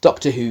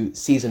Doctor Who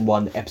Season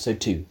 1, Episode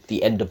 2,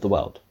 The End of the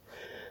World.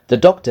 The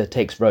Doctor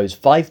takes Rose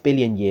 5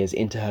 billion years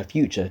into her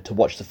future to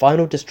watch the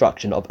final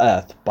destruction of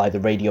Earth by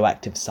the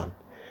radioactive sun.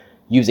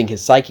 Using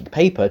his psychic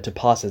paper to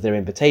pass as their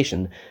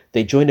invitation,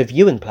 they join a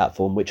viewing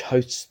platform which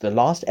hosts the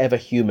last ever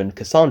human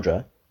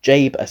Cassandra,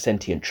 Jabe a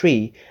sentient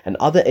tree, and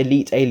other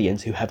elite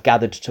aliens who have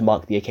gathered to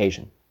mark the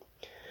occasion.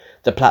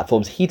 The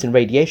platform's heat and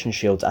radiation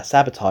shields are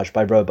sabotaged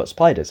by robot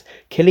spiders,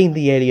 killing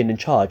the alien in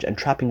charge and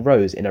trapping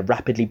Rose in a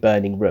rapidly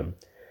burning room.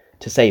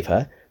 To save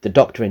her, the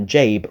Doctor and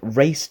Jabe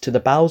race to the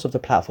bowels of the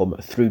platform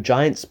through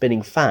giant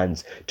spinning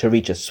fans to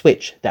reach a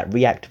switch that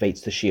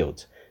reactivates the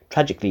shields.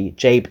 Tragically,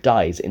 Jabe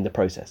dies in the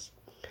process.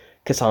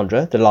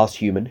 Cassandra, the last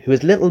human, who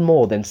is little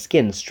more than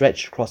skin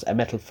stretched across a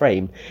metal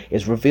frame,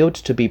 is revealed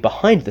to be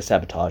behind the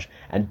sabotage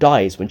and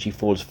dies when she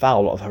falls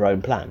foul of her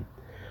own plan.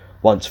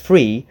 Once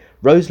free,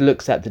 Rose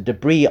looks at the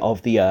debris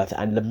of the Earth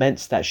and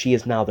laments that she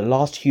is now the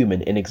last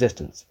human in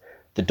existence.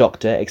 The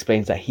Doctor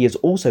explains that he is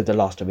also the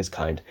last of his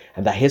kind,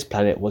 and that his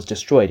planet was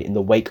destroyed in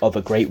the wake of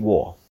a great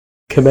war.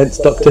 Commence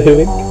Doctor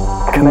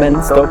Whoing?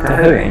 Commence Doctor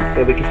Whoing?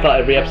 Yeah, we can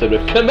start every episode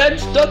with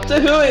Commence Doctor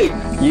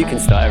Whoing! You can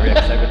start every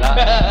episode with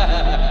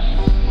that.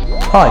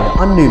 Hi,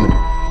 I'm Newman.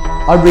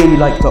 I really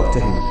like Doctor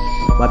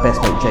Who. My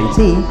best mate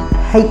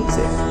JT hates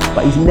it,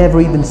 but he's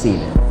never even seen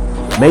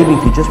it. Maybe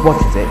if he just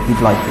watches it, he'd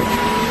like it.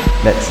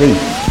 Let's see.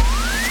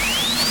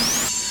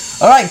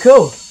 Alright,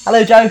 cool.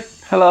 Hello, Joe.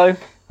 Hello.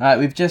 Alright,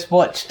 we've just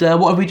watched,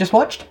 what have we just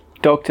watched?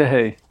 Doctor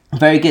Who.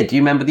 Very good. Do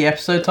you remember the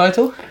episode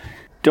title?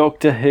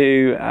 Doctor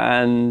Who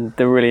and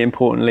the really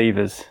important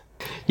levers.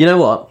 You know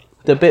what?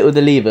 The bit with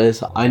the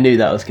levers, I knew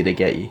that was going to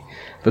get you.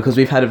 Because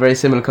we've had a very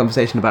similar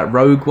conversation about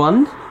Rogue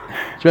One. Do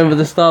you remember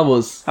the Star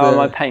Wars? Oh, am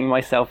I painting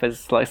myself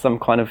as like some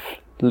kind of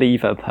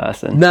lever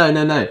person?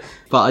 No.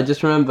 But I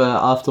just remember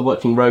after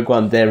watching Rogue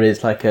One, there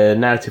is like a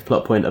narrative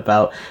plot point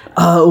about,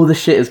 all the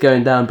shit is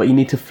going down, but you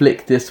need to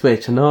flick this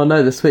switch. And oh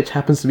no, the switch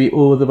happens to be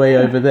all the way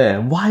over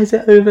there. Why is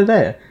it over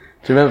there?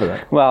 Do you remember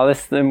that? Well,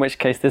 in which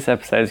case this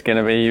episode is going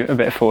to be a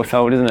bit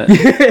foretold, isn't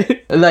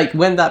it? Like,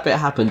 when that bit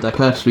happened, I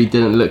purposely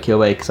didn't look your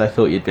way because I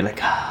thought you'd be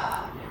like,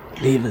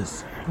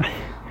 levers.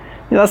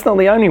 Yeah, that's not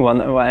the only one.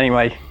 Well,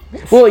 anyway.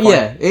 Well,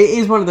 yeah, it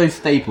is one of those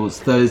staples,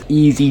 those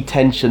easy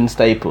tension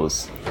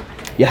staples.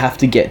 You have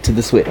to get to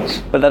the switch.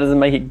 But that doesn't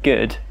make it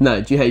good.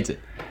 No, do you hate it?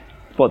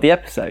 What, the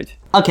episode?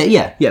 Okay,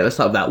 yeah, let's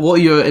start with that. What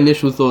are your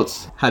initial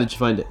thoughts? How did you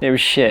find it? It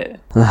was shit.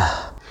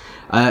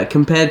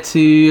 Compared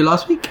to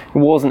last week? It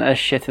wasn't as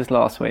shit as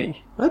last week.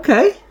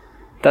 Okay.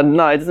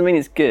 No, it doesn't mean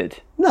it's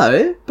good.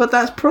 No, but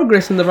that's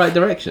progress in the right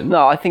direction.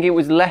 No, I think it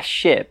was less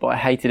shit, but I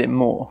hated it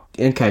more.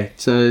 Okay,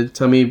 so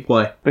tell me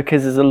why.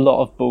 Because there's a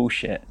lot of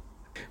bullshit.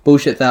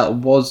 Bullshit that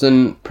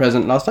wasn't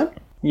present last time?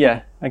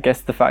 Yeah, I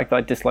guess the fact that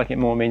I dislike it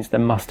more means there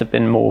must have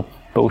been more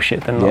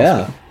bullshit than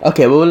last week.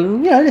 Okay, well,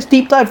 let's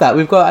deep dive that.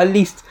 We've got at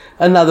least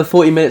another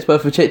 40 minutes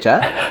worth of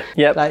chit-chat.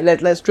 Yep.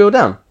 Let's drill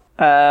down.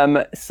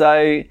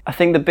 So I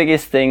think the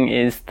biggest thing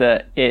is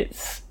that it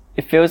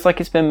feels like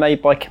it's been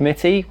made by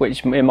committee,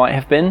 which it might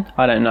have been.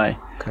 I don't know.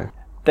 Okay.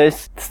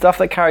 There's stuff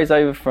that carries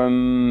over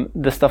from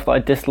the stuff that I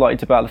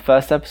disliked about the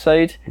first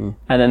episode, and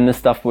then the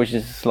stuff which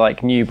is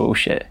like new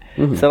bullshit.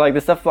 Mm-hmm. So like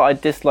the stuff that I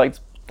disliked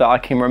that I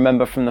can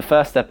remember from the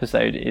first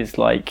episode is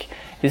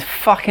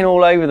fucking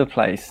all over the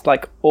place.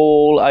 Like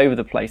all over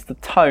the place. The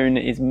tone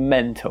is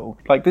mental.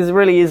 Like this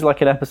really is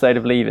like an episode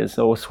of levers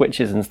or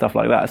switches and stuff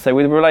like that. So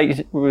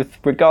with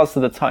regards to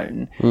the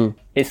tone,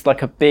 it's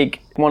like a big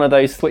one of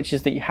those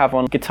switches that you have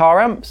on guitar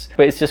amps,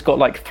 but it's just got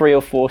like 3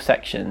 or 4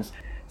 sections.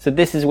 So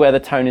this is where the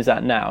tone is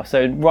at now.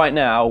 So right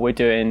now we're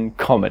doing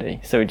comedy.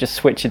 So we just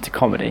switch it to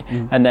comedy.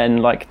 And then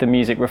like the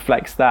music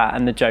reflects that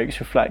and the jokes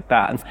reflect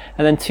that.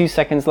 And then 2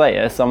 seconds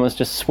later, someone's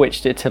just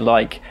switched it to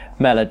like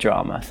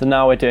melodrama. So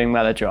now we're doing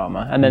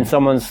melodrama. And then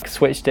someone's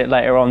switched it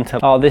later on to,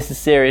 oh, this is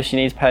serious. You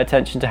need to pay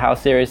attention to how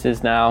serious it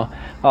is now.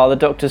 Oh, the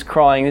Doctor's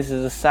crying. This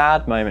is a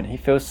sad moment. He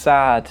feels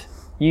sad.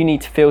 You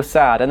need to feel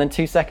sad. And then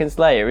 2 seconds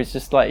later, it's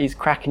just like he's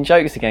cracking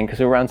jokes again because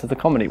we're around to the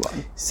comedy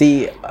one.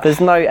 See,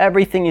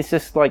 everything is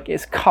just like,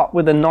 it's cut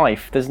with a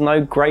knife. There's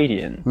no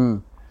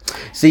gradient.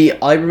 See,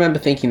 I remember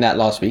thinking that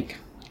last week,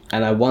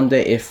 and I wonder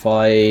if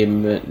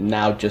I'm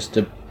now just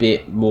a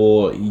bit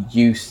more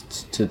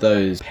used to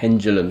those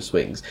pendulum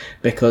swings,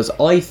 because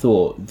I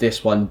thought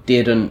this one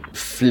didn't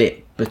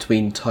flip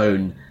between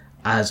tone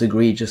as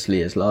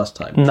egregiously as last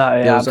time. No,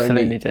 it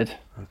absolutely did.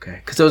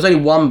 Okay, because there was only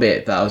one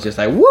bit that I was just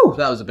like, woo,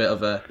 that was a bit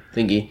of a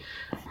thingy,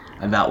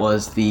 and that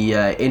was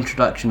the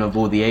introduction of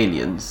all the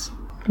aliens.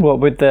 What,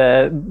 with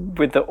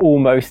the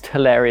almost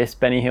hilarious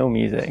Benny Hill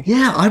music?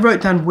 Yeah, I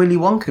wrote down Willy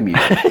Wonka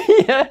music.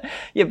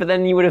 yeah, but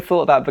then you would have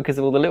thought that because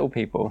of all the little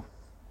people.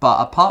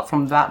 But apart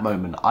from that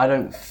moment, I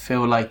don't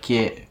feel like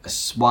it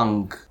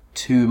swung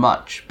too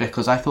much,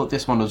 because I thought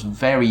this one was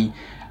very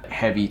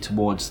heavy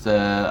towards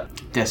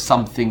there's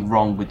something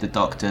wrong with the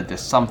Doctor,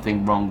 there's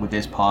something wrong with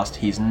his past,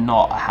 he's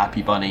not a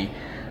happy bunny.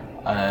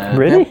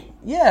 Really?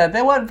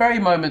 There weren't very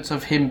moments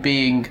of him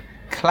being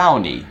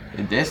clowny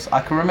in this.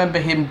 I can remember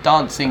him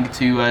dancing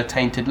to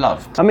Tainted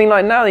Love. I mean,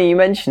 like, now that you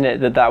mention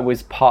it, that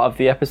was part of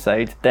the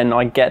episode, then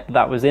I get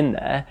that was in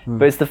there.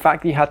 But it's the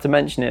fact that you had to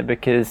mention it,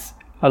 because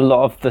a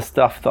lot of the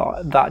stuff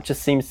that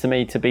just seems to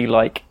me to be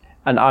like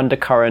an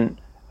undercurrent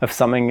of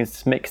something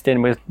that's mixed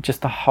in with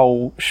just a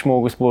whole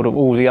smorgasbord of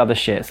all the other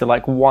shit. So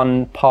like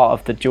one part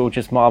of the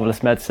George's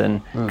Marvellous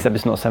Medicine, except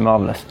it's not so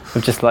marvellous,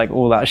 of just like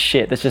all that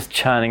shit that's just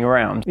churning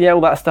around. Yeah,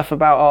 all that stuff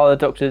about, the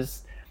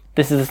doctors,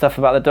 this is the stuff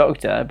about the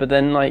doctor, but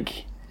then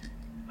like,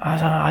 I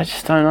don't know, I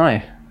just don't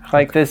know.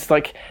 Like there's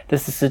a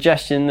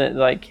suggestion that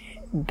like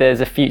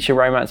there's a future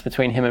romance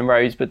between him and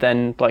Rose, but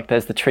then like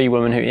there's the tree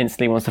woman who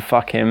instantly wants to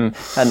fuck him,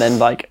 and then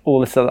like all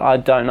this other, I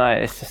don't know,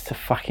 it's just a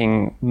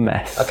fucking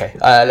mess. Okay,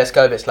 let's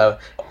go a bit slower.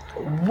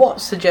 What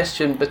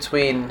suggestion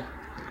between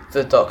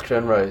the Doctor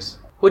and Rose?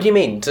 What do you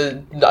mean?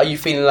 Are you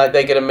feeling like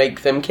they're going to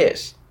make them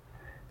kiss?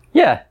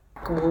 Yeah.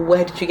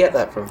 Where did you get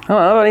that from? Oh,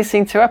 I've only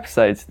seen 2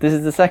 episodes. This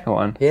is the second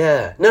one.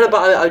 Yeah. No,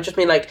 but I just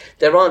mean like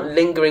there aren't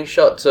lingering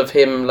shots of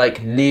him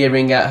like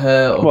leering at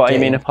her. Or what, you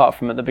mean apart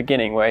from at the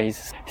beginning where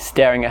he's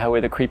staring at her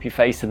with a creepy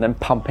face and then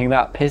pumping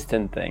that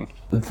piston thing?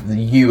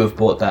 You have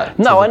brought that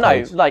to No, the I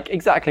know. page. Like,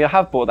 exactly, I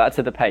have brought that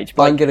to the page.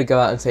 But I'm going to go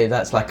out and say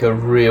that's like a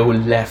real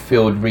left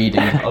field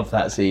reading of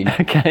that scene.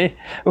 Okay,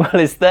 well,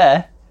 it's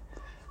there.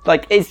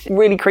 Like, it's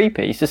really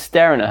creepy. He's just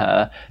staring at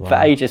her for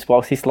ages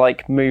whilst he's,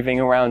 like, moving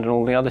around and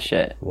all the other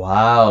shit.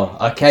 Wow.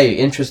 Okay,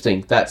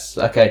 interesting. That's,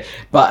 okay.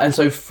 And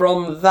so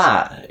from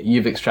that,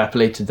 you've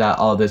extrapolated that,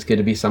 there's going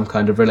to be some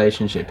kind of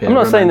relationship here. I'm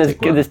not saying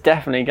there's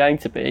definitely going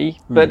to be,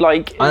 but,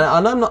 like,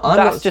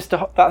 that's just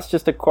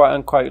a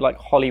quote-unquote, like,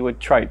 Hollywood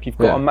trope. You've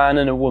got a man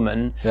and a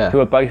woman who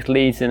are both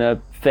leads in a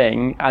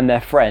thing, and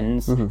they're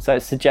friends, so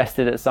it's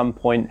suggested at some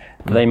point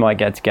they might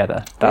get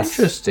together. That's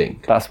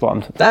interesting. That's what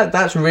I'm...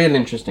 That's real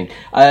interesting.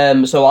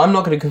 So I'm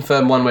not going to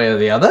confirm one way or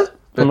the other.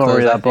 I'm not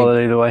really that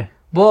bothered either way.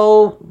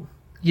 Well,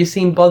 you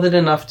seem bothered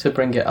enough to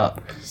bring it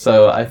up.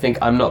 So I think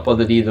I'm not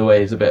bothered either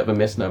way is a bit of a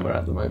misnomer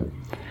at the moment.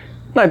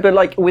 No, but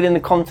like within the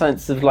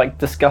contents of like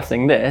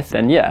discussing this,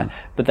 then yeah.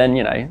 But then,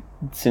 you know,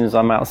 as soon as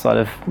I'm outside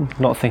of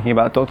not thinking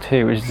about Doctor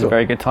Who, which is a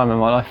very good time in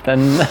my life,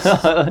 then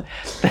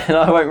then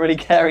I won't really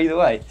care either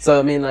way. So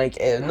I mean, like,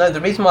 no,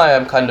 the reason why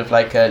I'm kind of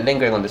like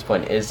lingering on this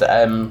point is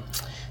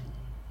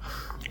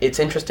it's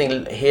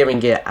interesting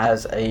hearing it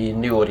as a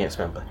new audience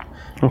member.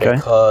 Okay.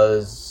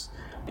 Because,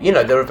 you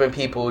know, there have been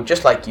people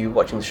just like you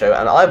watching the show,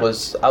 and I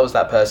was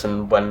that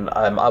person when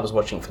I was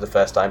watching for the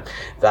first time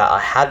that I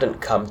hadn't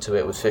come to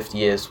it with 50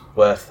 years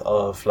worth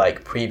of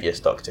like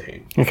previous Doctor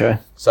Who. Okay.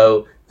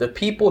 So the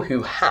people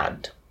who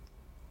had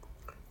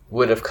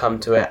would have come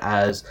to it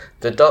as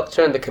the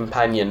Doctor and the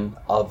Companion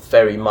are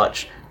very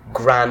much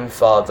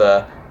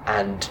grandfather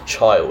and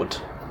child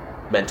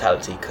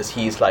mentality, because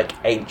he's like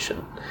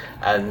ancient,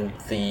 and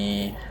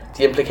the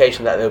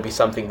implication that there'll be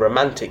something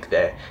romantic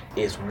there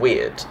is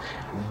weird.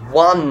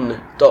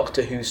 One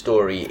Doctor Who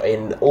story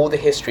in all the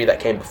history that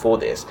came before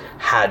this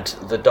had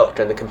the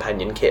Doctor and the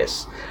Companion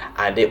kiss,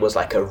 and it was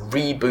like a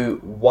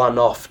reboot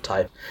one-off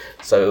type.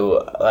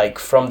 So like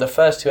from the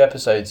first 2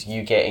 episodes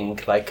you getting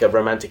like a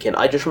romantic hint.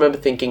 I just remember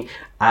thinking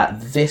at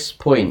this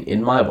point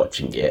in my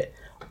watching it,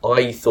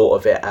 I thought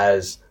of it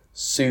as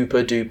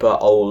super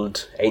duper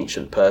old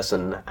ancient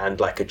person and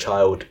like a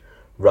child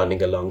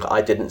running along.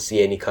 I didn't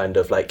see any kind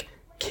of like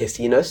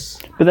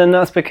kissiness. But then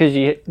that's because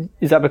you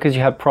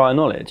had prior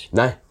knowledge?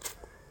 No.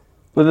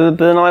 But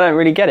then I don't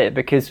really get it,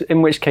 because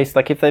in which case,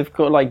 like, if they've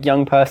got like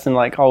young person,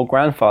 like old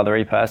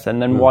grandfathery person,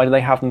 then why do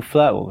they have them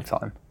flirt all the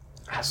time?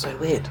 That's so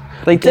weird.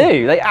 They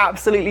do. They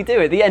absolutely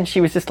do. At the end, she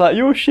was just like,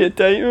 "You're shit,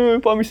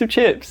 Dave. Buy me some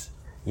chips."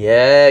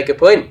 Yeah, good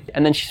point.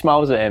 And then she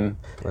smiles at him.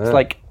 Yeah. It's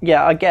like,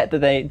 yeah, I get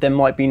that there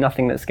might be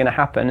nothing that's going to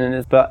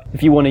happen, but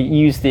if you want to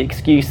use the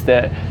excuse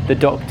that the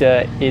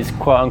Doctor is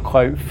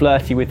quote-unquote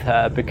flirty with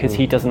her because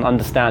he doesn't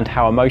understand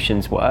how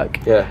emotions work,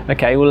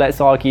 okay, well,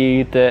 let's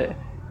argue that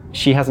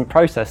she hasn't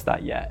processed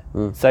that yet.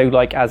 So,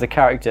 like, as a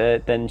character,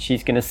 then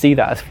she's going to see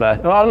that as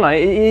flirt. Well, I don't know,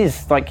 it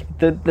is, like,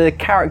 the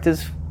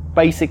characters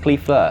basically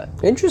flirt.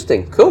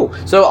 Interesting, cool.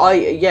 So,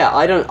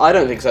 I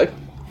don't think so.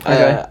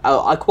 Okay.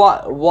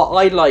 What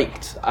I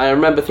liked, I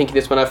remember thinking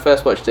this when I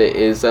first watched it,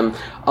 is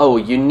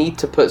you need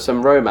to put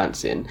some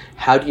romance in.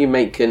 How do you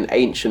make an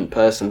ancient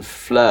person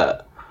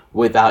flirt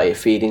without it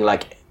feeling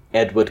like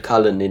Edward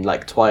Cullen in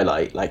like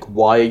Twilight? Like,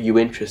 why are you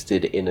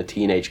interested in a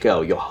teenage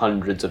girl? You're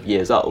hundreds of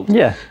years old.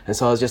 Yeah. And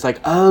so I was just like,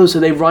 so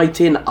they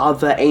write in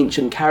other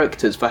ancient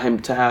characters for him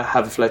to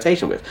have a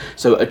flirtation with.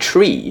 So a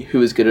tree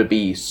who is going to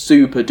be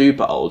super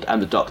duper old,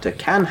 and the Doctor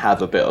can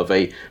have a bit of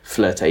a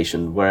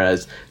flirtation,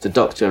 whereas the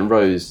Doctor and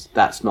Rose,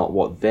 that's not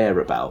what they're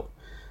about.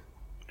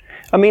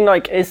 I mean,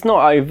 like, it's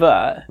not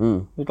overt.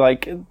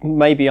 Like,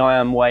 maybe I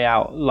am way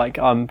out. Like,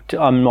 I'm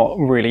not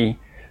really.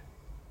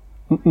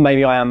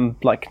 Maybe I am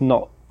like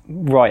not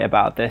right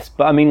about this,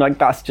 but I mean, like,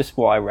 that's just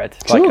what I read.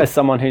 Sure. Like, as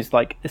someone who's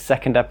like a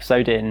second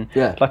episode in,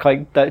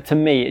 like, to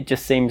me it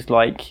just seems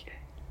like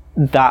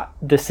that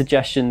the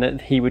suggestion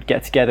that he would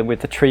get together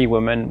with the tree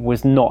woman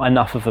was not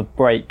enough of a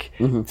break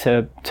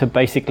to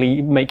basically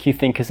make you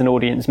think as an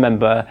audience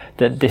member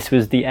that this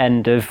was the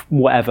end of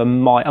whatever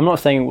might, I'm not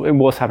saying it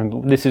was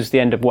happening, but this was the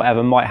end of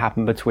whatever might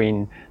happen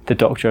between the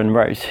Doctor and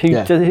Rose.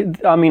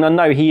 I mean, I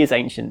know he is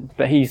ancient,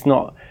 but he's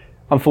not,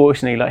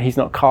 unfortunately, like, he's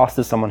not cast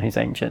as someone who's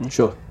ancient.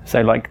 Sure.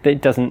 So like,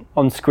 it doesn't,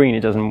 on screen,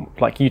 it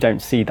doesn't, like, you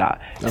don't see that.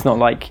 It's not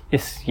like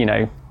it's, you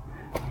know,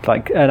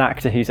 like an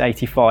actor who's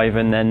 85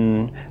 and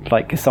then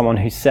like someone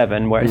who's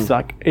 7, where it's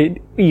like,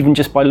 even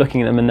just by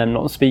looking at them and them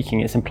not speaking,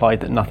 it's implied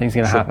that nothing's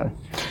going to happen.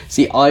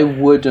 See, I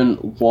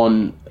wouldn't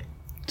want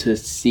to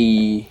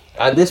see,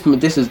 and this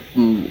is,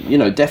 you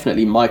know,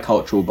 definitely my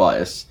cultural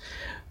bias,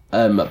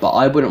 but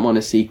I wouldn't want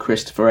to see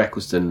Christopher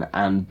Eccleston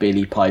and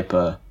Billie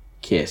Piper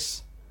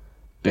kiss,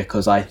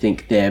 because I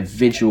think their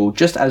visual,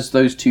 just as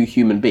those two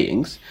human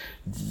beings,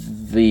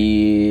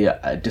 the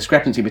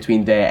discrepancy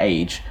between their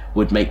age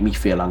would make me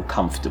feel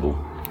uncomfortable.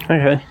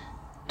 Okay.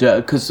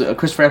 Because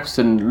Christopher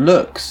Eccleston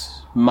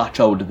looks much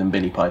older than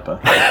Billie Piper,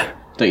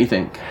 don't you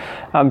think?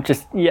 I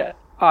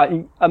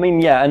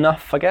mean, yeah,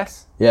 enough, I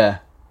guess. Yeah,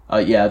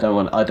 I don't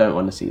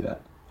want to see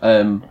that.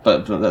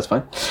 But that's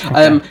fine.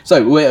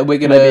 So we're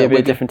gonna maybe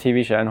a different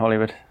TV show in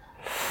Hollywood.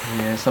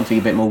 Yeah, something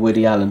a bit more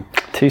Woody Allen.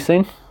 Too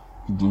soon?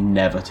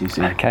 Never too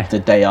soon. Okay. The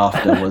day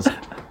after was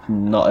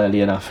not early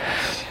enough.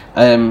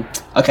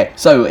 Okay,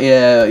 so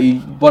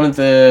one of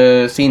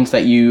the scenes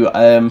that you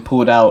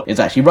pulled out is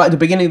actually right at the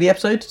beginning of the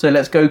episode, so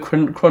let's go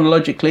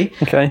chronologically.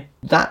 Okay.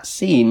 That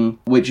scene,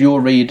 which your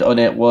read on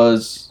it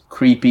was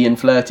creepy and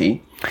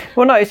flirty.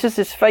 Well, no, it's just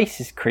his face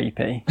is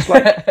creepy.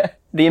 Like,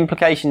 the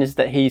implication is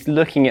that he's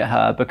looking at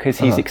her because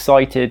he's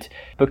excited,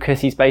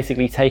 because he's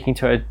basically taking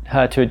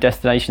her to a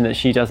destination that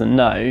she doesn't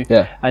know.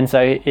 Yeah. And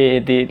so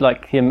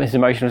his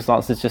emotional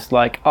response is just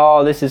like,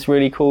 oh, this is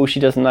really cool. She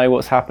doesn't know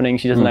what's happening.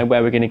 She doesn't know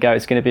where we're going to go.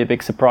 It's going to be a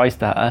big surprise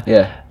to her.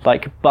 Yeah.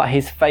 Like, but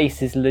his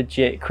face is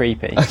legit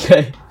creepy.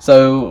 Okay.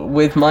 So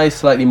with my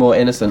slightly more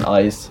innocent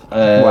eyes,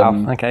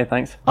 wow. Okay,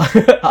 thanks.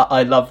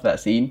 I love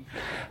that scene.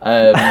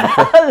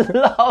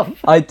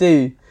 I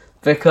do.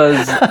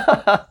 Because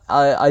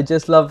I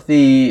just love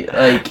the,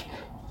 like,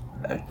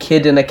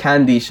 kid in a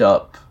candy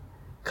shop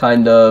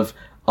kind of,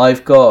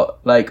 I've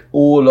got, like,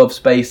 all of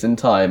space and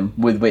time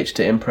with which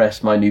to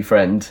impress my new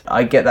friend.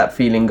 I get that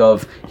feeling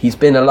of he's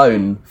been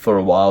alone for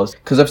a while,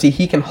 because obviously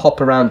he can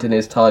hop around in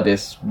his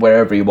TARDIS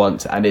wherever he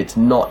wants and it's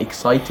not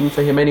exciting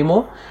for him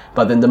anymore.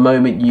 But then the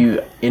moment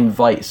you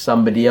invite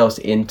somebody else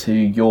into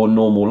your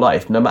normal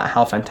life, no matter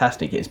how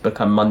fantastic, it's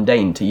become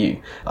mundane to you.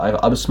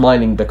 I was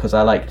smiling because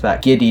I liked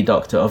that giddy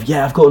Doctor of,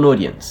 yeah, I've got an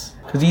audience.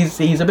 Because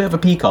he's a bit of a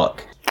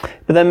peacock.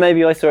 But then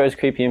maybe I saw it as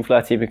creepy and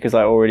flirty because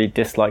I already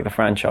dislike the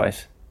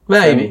franchise.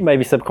 Maybe. So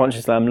maybe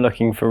subconsciously I'm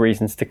looking for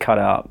reasons to cut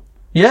it up.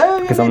 Yeah,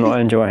 because I'm not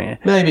enjoying it.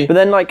 Maybe. But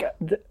then, like,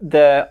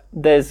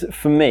 there's,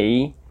 for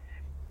me,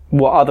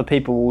 what other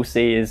people will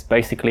see is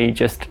basically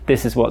just,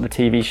 this is what the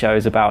TV show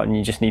is about and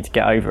you just need to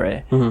get over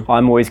it.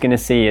 I'm always going to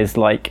see as,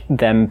 like,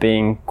 them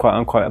being quote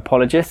unquote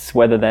apologists,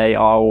 whether they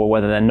are or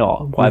whether they're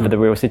not, whatever the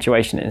real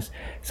situation is.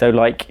 So,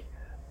 like,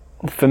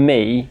 for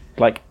me,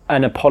 like,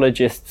 an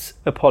apologist's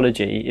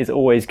apology is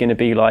always going to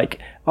be like,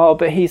 oh,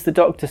 but he's the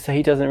Doctor, so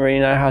he doesn't really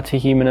know how to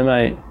human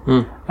emote.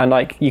 And,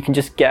 like, you can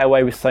just get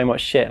away with so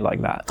much shit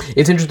like that.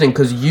 It's interesting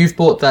because you've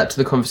brought that to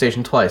the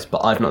conversation twice,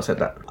 but I've not said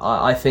that.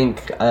 I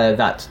think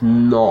that's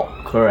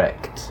not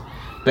correct.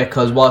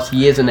 Because whilst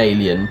he is an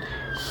alien,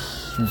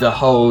 the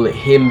whole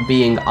him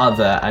being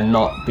other and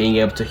not being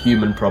able to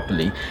human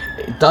properly,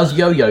 it does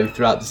yo-yo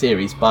throughout the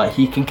series, but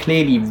he can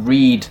clearly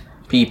read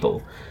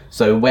people.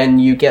 So when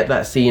you get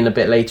that scene a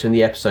bit later in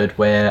the episode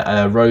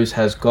where Rose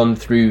has gone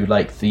through,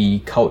 like, the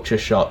culture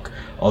shock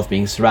of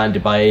being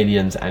surrounded by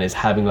aliens and is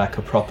having, like,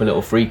 a proper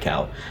little freak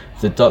out,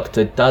 the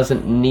Doctor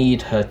doesn't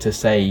need her to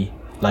say,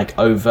 like,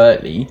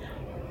 overtly,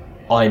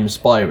 I'm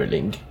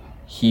spiraling.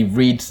 He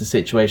reads the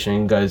situation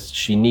and goes,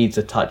 she needs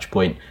a touch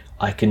point.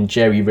 I can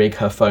jerry-rig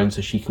her phone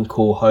so she can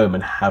call home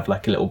and have,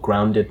 like, a little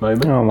grounded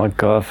moment. Oh my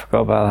god, I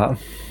forgot about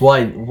that.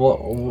 Why?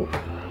 What?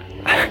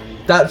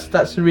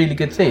 That's a really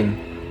good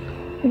scene.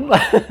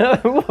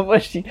 Well,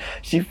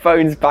 she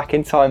phones back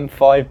in time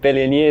 5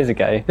 billion years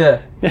ago.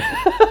 Yeah.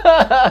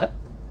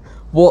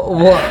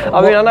 What?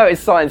 I mean, I know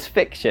it's science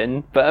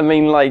fiction, but I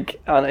mean,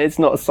 like, it's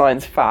not a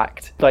science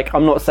fact. Like,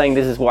 I'm not saying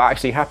this is what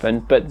actually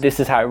happened, but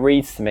this is how it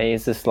reads to me.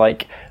 It's just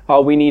like,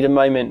 oh, we need a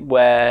moment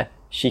where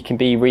she can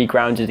be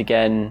regrounded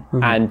again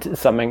and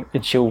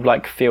she'll,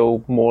 like,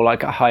 feel more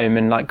like at home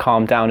and, like,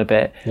 calm down a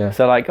bit. Yeah.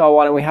 So, like, oh,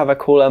 why don't we have her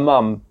call her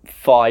mum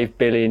 5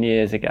 billion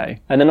years ago?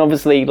 And then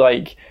obviously,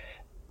 like,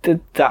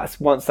 that's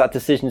once that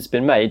decision's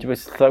been made,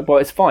 it's like, well,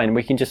 it's fine.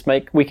 We can just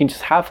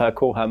have her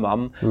call her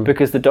mum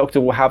because the Doctor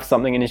will have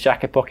something in his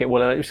jacket pocket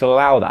which will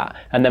allow that,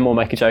 and then we'll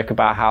make a joke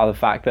about how the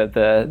fact that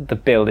the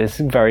bill is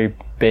very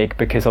big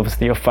because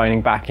obviously you're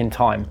phoning back in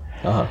time.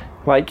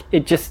 Like,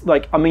 it just,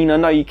 like, I mean, I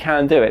know you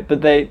can do it,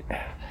 but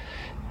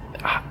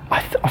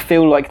I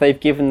feel like they've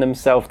given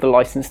themselves the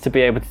license to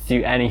be able to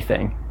do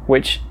anything,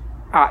 which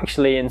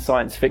actually in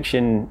science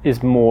fiction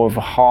is more of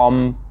a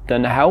harm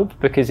than help,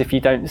 because if you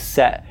don't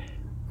set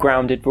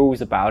grounded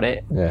rules about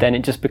it, then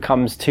it just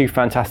becomes too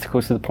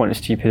fantastical to the point of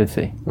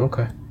stupidity.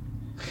 Okay.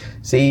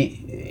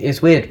 See,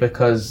 it's weird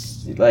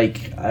because,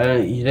 like,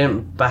 you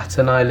didn't bat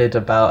an eyelid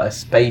about a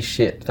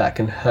spaceship that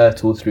can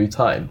hurtle through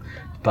time,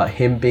 but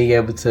him being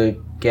able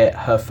to get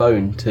her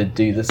phone to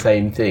do the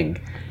same thing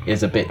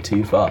is a bit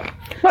too far.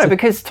 No,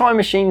 because time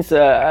machines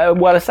are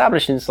well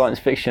established in science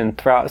fiction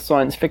throughout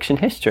science fiction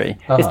history.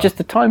 It's just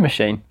a time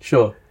machine.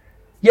 Sure.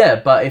 Yeah,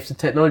 but if the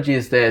technology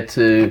is there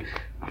to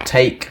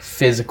take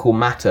physical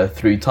matter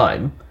through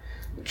time,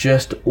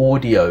 just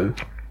audio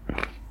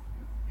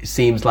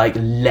seems like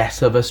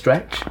less of a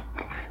stretch.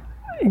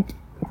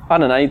 I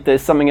don't know,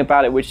 there's something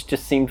about it which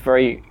just seemed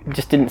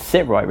just didn't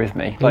sit right with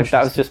me. Like,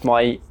 that was just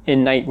my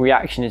innate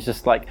reaction. It's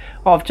just like,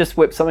 oh, I've just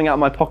whipped something out of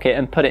my pocket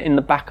and put it in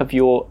the back of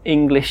your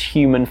English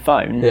human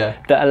phone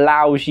that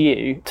allows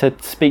you to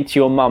speak to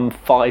your mum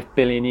 5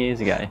 billion years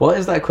ago. What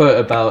is that quote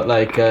about,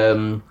 like,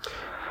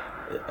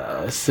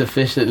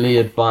 sufficiently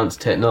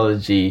advanced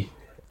technology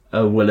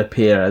will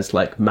appear as,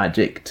 like,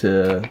 magic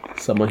to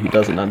someone who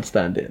doesn't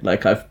understand it?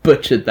 Like, I've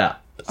butchered that.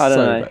 I don't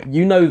know.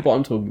 You know what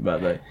I'm talking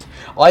about, though.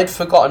 I'd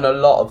forgotten a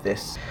lot of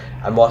this,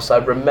 and whilst I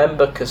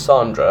remember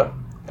Cassandra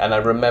and I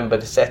remember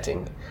the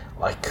setting,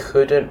 I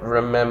couldn't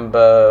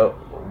remember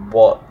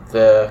what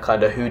the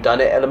kind of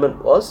whodunit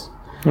element was.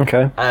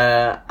 Okay.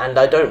 And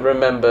I don't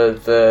remember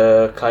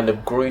the kind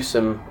of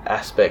gruesome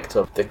aspect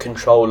of the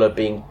controller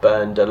being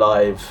burned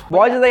alive.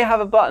 Why do they have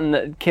a button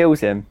that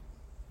kills him?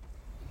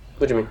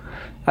 What do you mean?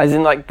 As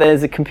in, like,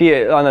 there's a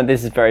computer... Oh, no,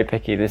 this is very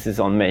picky. This is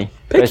on me.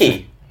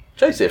 Picky?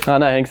 Joseph. I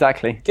know,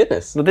 exactly.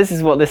 Goodness. Well, this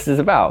is what this is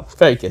about.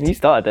 Very good. You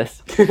started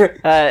this.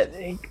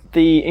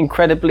 The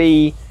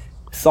incredibly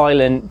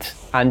silent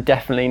and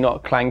definitely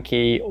not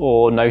clanky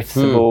or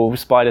noticeable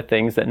spider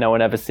things that no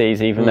one ever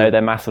sees, even though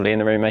they're massively in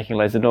the room making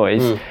loads of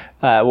noise,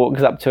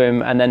 walks up to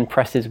him and then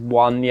presses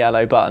one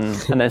yellow button,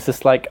 and it's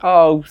just like,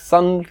 oh,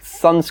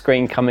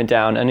 sunscreen coming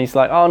down, and he's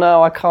like, oh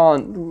no, I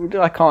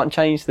can't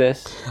change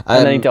this,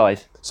 and then he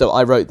dies. So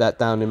I wrote that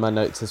down in my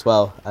notes as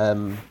well.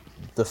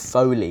 The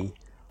Foley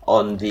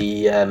on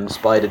the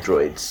spider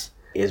droids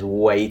is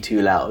way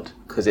too loud,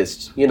 because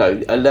it's,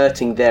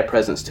 alerting their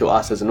presence to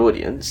us as an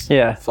audience.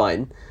 Yeah.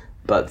 Fine.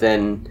 But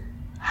then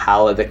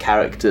how are the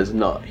characters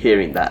not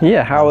hearing that?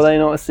 Yeah, how are they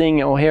not seeing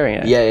it or hearing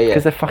it? Yeah.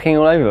 Because they're fucking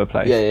all over the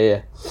place.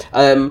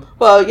 Yeah.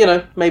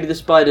 Well, maybe the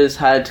spiders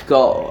had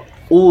got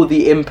all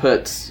the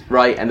inputs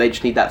right and they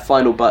just need that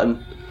final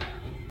button.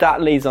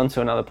 That leads on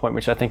to another point,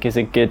 which I think is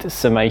a good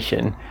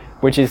summation,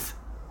 which is,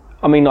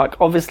 I mean, like,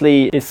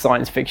 obviously it's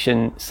science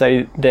fiction,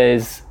 so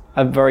there's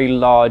a very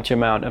large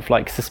amount of,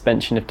 like,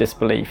 suspension of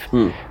disbelief.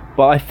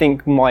 But I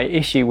think my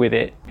issue with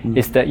it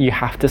is that you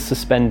have to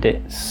suspend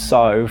it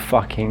so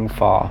fucking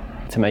far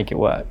to make it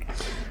work.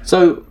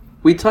 So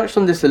we touched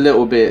on this a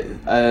little bit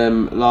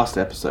last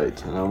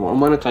episode, and I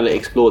want to kind of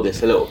explore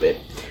this a little bit.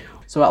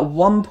 So at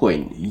one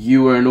point,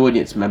 you were an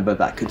audience member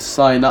that could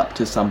sign up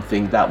to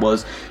something that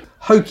was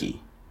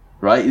hokey,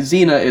 right?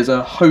 Xena is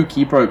a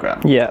hokey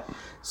program. Yeah.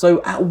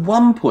 So at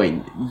one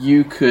point,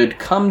 you could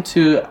come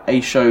to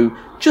a show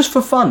just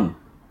for fun.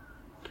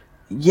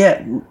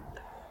 Yeah,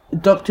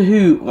 Doctor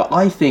Who,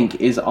 I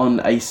think, is on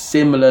a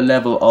similar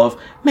level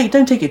of, mate,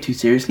 don't take it too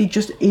seriously,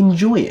 just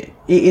enjoy it.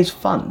 It is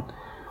fun.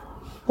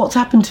 What's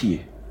happened to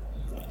you?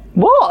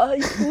 What?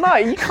 No,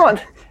 you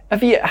can't.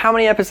 How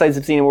many episodes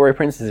of Xena Warrior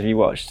Princess have you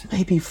watched?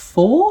 Maybe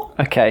 4?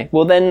 Okay,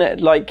 well then,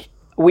 like,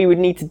 we would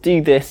need to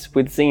do this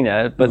with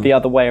Xena, but the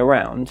other way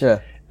around. Yeah.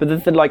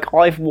 But like,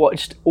 I've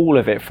watched all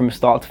of it from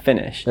start to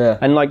finish. Yeah.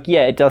 And, like,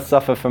 yeah, it does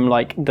suffer from,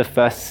 like, the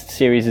first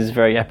series is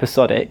very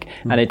episodic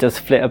and it does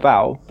flit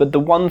about. But the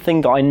one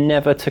thing that I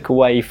never took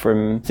away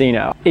from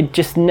Xena,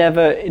 it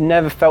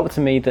never felt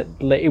to me that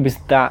it was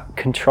that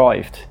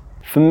contrived.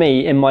 For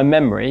me, in my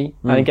memory,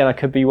 and again, I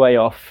could be way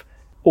off,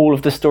 all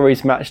of the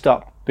stories matched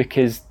up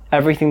because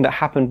everything that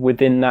happened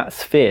within that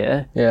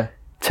sphere,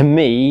 to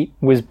me,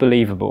 was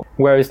believable.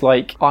 Whereas,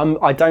 like,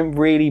 I don't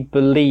really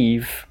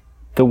believe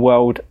the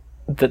world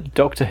that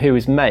Doctor Who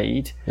has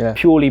made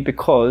purely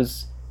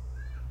because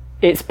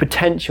its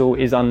potential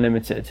is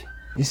unlimited.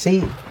 You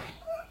see,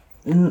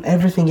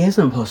 everything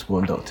isn't possible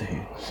in Doctor Who.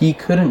 He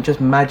couldn't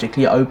just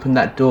magically open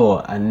that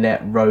door and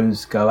let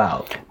Rose go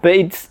out.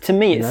 But to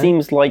me, it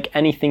seems like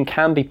anything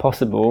can be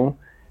possible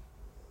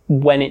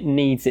when it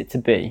needs it to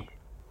be.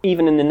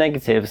 Even in the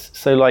negatives.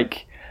 So,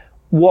 like,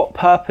 what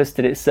purpose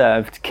did it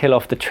serve to kill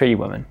off the tree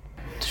woman?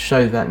 To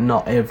show that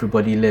not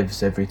everybody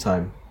lives every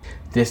time.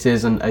 This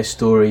isn't a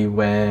story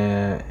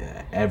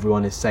where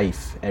everyone is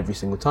safe every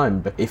single time,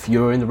 but if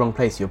you're in the wrong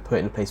place, you're put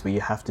in a place where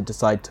you have to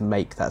decide to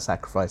make that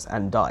sacrifice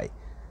and die.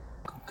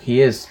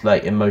 He is,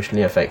 like,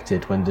 emotionally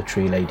affected when the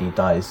tree lady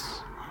dies,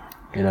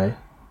 But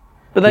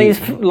then he's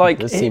like...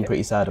 He seemed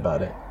pretty sad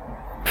about it.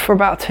 For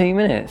about 2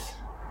 minutes.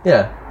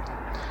 Yeah,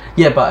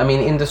 but I mean,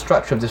 in the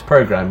structure of this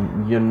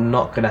program, you're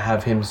not going to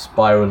have him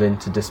spiral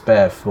into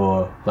despair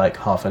for, like,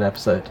 half an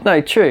episode.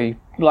 No, true.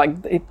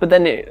 Like, but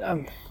then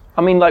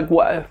I mean, like,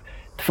 what...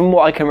 from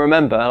what I can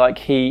remember, like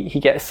he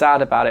gets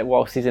sad about it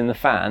whilst he's in the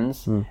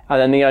fans, and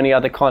then the only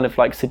other kind of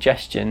like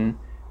suggestion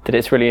that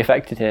it's really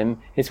affected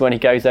him is when he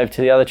goes over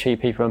to the other tree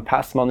people and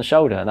pats them on the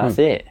shoulder, and that's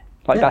it.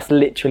 Like that's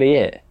literally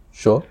it.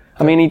 Sure.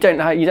 I mean, you don't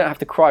have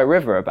to cry a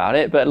river about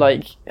it, but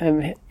like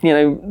you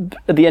know,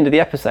 at the end of the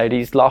episode,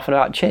 he's laughing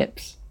about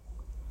chips.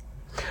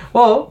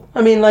 Well,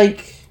 I mean,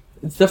 like,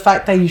 the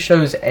fact that he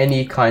shows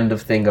any kind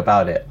of thing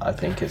about it, I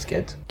think is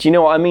good. Do you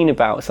know what I mean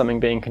about something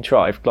being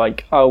contrived?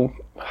 Like, so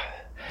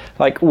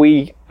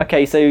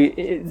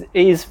it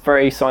is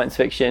very science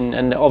fiction,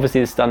 and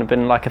obviously this has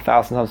been like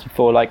 1,000 times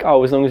before, like,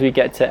 as long as we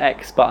get to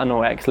X button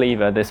or X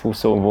lever, this will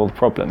solve all the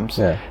problems.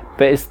 Yeah.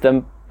 But it's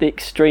the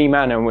extreme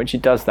manner in which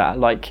it does that,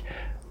 like,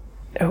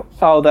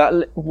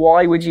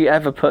 why would you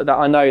ever put that?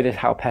 I know this,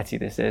 how petty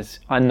this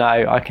is. I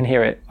know, I can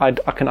hear it. I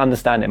can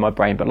understand it in my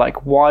brain. But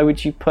like, why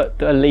would you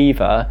put a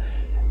lever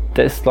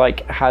that's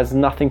like has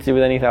nothing to do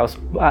with anything else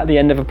at the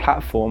end of a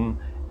platform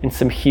in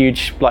some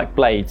huge like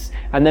blades?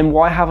 And then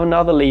why have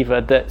another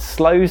lever that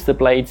slows the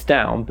blades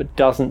down but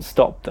doesn't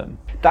stop them?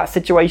 That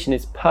situation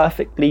is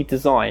perfectly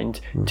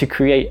designed to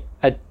create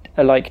a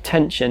like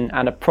tension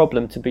and a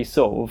problem to be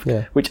solved,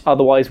 which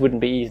otherwise wouldn't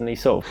be easily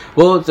solved.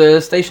 Well,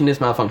 the station is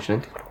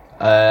malfunctioning.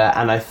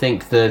 And I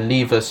think the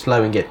lever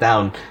slowing it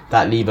down,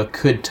 that lever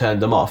could turn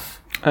them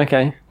off.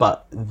 Okay.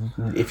 But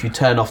if you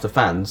turn off the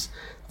fans,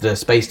 the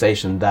space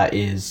station that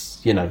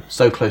is, you know,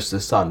 so close to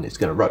the sun, it's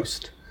going to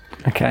roast.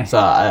 Okay. So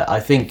I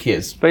think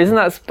it's... But isn't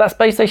that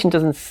space station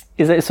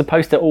is it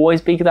supposed to always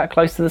be that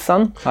close to the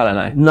sun? I don't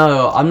know.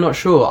 No, I'm not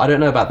sure. I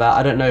don't know about that.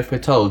 I don't know if we're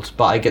told,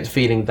 but I get the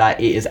feeling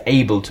that it is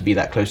able to be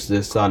that close to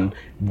the sun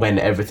when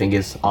everything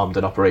is armed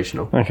and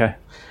operational. Okay.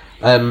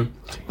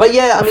 But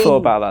yeah, I mean... thought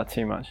about that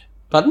too much.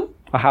 Pardon?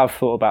 I have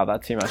thought about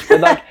that too much.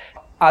 But like,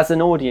 as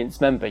an audience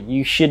member,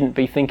 you shouldn't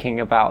be thinking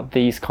about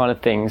these kind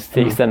of things to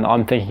the extent that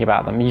I'm thinking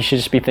about them. You should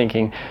just be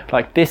thinking,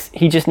 like, this,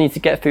 he just needs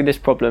to get through this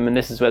problem and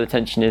this is where the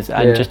tension is,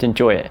 and just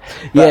enjoy it.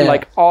 But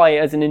like, I,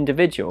 as an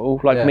individual,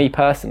 like me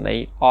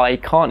personally, I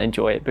can't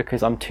enjoy it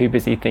because I'm too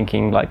busy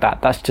thinking like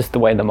that. That's just the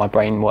way that my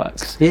brain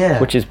works. Yeah.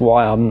 Which is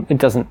why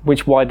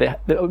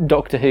the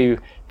Doctor Who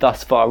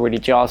thus far really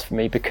jars for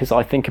me, because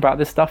I think about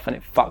this stuff and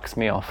it fucks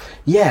me off.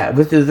 Yeah,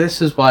 but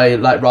this is why,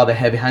 like, rather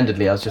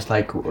heavy-handedly, I was just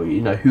like,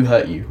 you know, who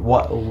hurt you?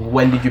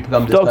 When did you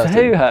become this Doctor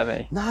person? Who hurt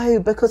me?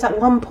 No, because at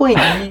one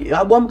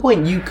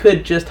point you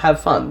could just have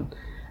fun,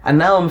 and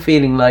now I'm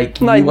feeling like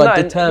you are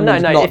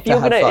determined not to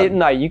have fun.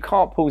 No, you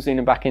can't pull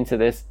Xena back into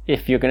this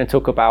if you're going to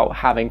talk about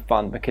having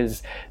fun,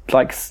 because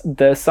like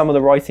some of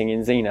the writing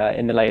in Xena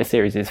in the later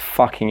series is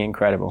fucking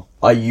incredible.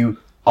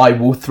 I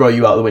will throw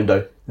you out the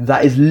window.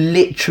 That is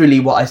literally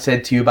what I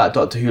said to you about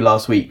Doctor Who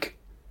last week.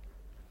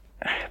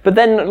 But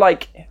then,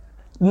 like...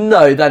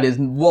 No, that is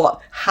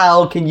what...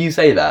 How can you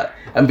say that?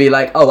 And be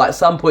like, at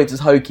some points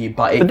it's hokey,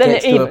 but it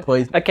gets to a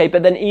point... Okay,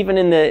 but then even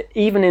in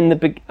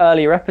the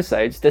earlier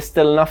episodes, there's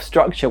still enough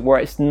structure where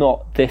it's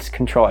not this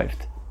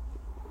contrived.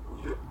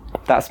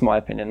 That's my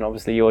opinion.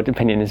 Obviously, your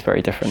opinion is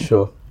very different.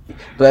 Sure.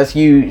 But that's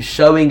you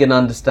showing an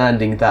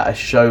understanding that a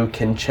show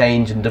can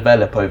change and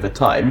develop over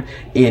time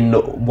in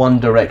one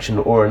direction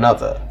or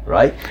another,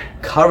 right?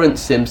 Current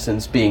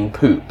Simpsons being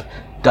poop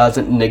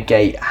doesn't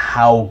negate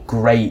how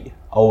great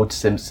old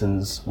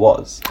Simpsons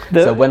was.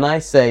 So when I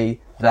say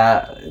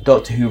that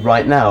Doctor Who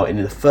right now,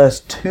 in the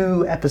first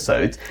 2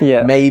 episodes,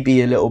 may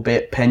be a little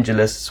bit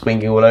pendulous,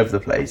 swinging all over the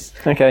place.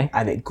 Okay.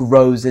 And it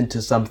grows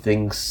into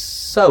something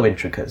so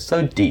intricate,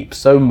 so deep,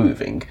 so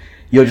moving.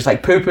 You're just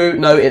like, poo-poo,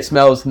 no, it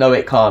smells, no,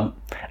 it can't.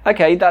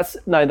 Okay,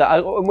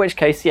 in which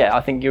case, I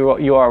think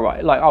you are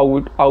right. Like,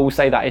 I will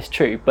say that is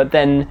true. But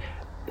then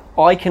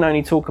I can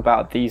only talk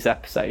about these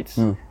episodes.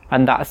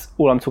 And that's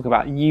all I'm talking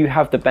about. You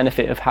have the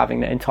benefit of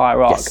having the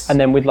entire arc. Yes. And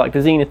then with like the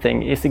Xena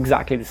thing, it's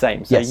exactly the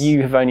same. So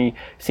you have only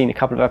seen a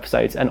couple of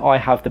episodes, and I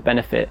have the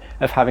benefit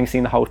of having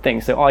seen the whole thing.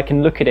 So I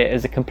can look at it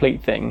as a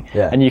complete thing,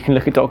 and you can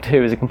look at Doctor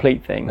Who as a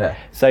complete thing. Yeah.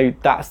 So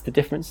that's the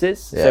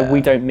differences. So we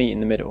don't meet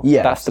in the middle.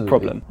 Yeah, that's absolutely the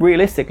problem.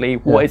 Realistically,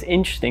 what is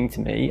interesting to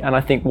me, and I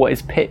think what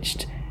is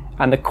pitched,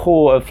 and the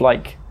core of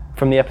like,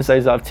 from the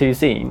episodes I've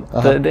seen,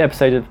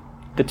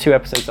 the 2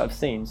 episodes I've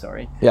seen,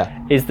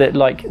 is that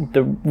like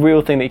the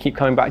real thing that you keep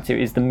coming back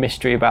to is the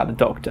mystery about the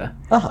Doctor.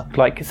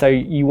 Like, so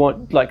you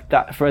want like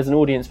that for as an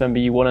audience member,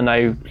 you want to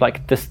know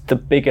like the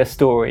bigger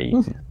story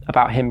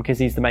about him because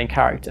he's the main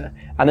character,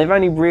 and they've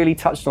only really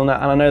touched on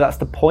that, and I know that's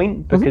the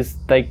point because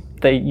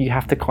you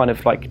have to kind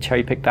of like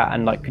cherry pick that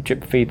and like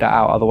drip feed that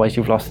out, otherwise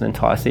you've lost an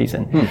entire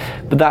season.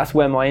 But that's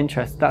where my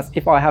interest, that's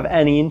if I have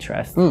any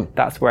interest,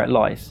 that's where it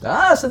lies.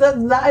 So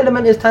that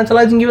element is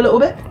tantalising you a little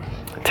bit?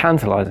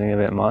 Tantalising a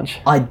bit much.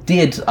 I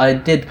did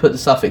put the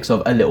suffix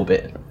of a little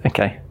bit.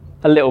 Okay,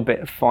 a little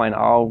bit, fine.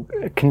 I'll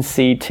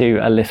concede to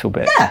a little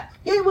bit.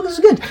 Yeah, well, this is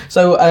good.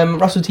 So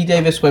Russell T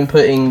Davies, when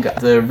putting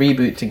the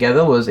reboot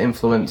together, was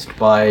influenced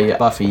by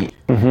Buffy,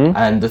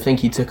 and the thing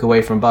he took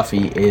away from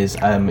Buffy is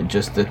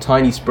just the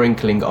tiny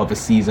sprinkling of a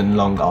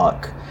season-long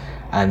arc.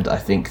 And I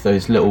think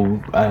those little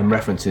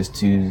references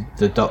to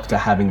the Doctor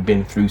having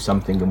been through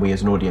something and we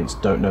as an audience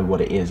don't know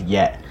what it is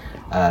yet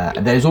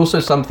There's also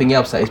something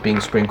else that is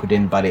being sprinkled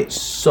in, but it's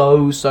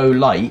so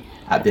light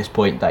at this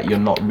point that you're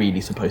not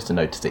really supposed to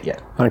notice it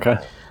yet. Okay.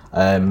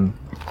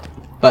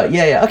 But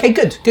yeah. Okay,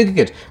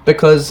 good.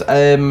 Because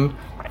I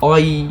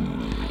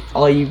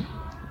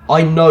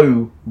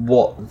know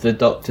what the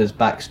Doctor's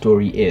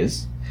backstory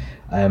is,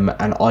 and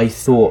I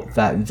thought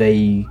that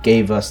they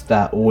gave us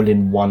that all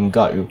in one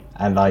go,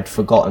 and I'd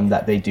forgotten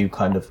that they do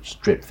kind of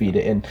strip feed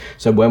it in.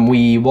 So when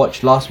we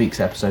watched last week's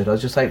episode, I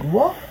was just like,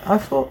 what? I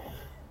thought,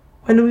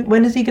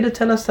 when is he going to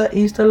tell us that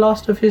he's the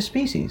last of his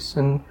species?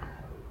 And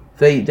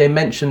they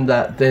mentioned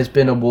that there's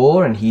been a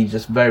war, and he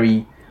just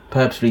very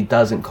purposely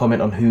doesn't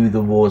comment on who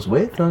the war's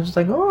with. And I was just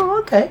like, oh,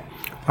 okay.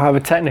 I have a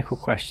technical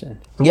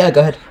question. Yeah,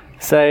 go ahead.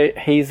 So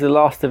he's the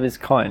last of his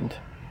kind.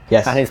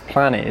 Yes. And his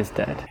planet is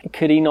dead.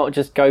 Could he not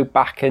just go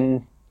back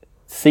and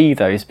see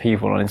those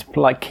people on his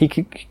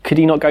could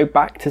he not go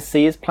back to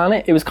see his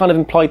planet? It was kind of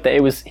implied that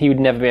he would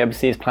never be able to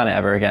see his planet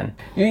ever again.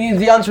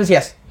 The answer is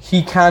yes.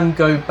 He can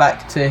go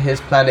back to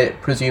his planet,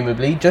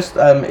 presumably. Just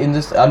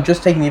I'm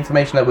just taking the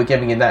information that we're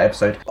giving in that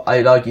episode.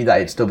 I'd argue that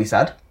it'd still be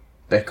sad,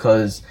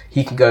 because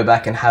he can go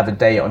back and have a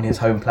day on his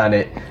home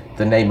planet,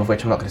 the name of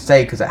which I'm not going to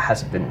say because it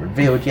hasn't been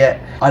revealed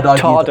yet. I'd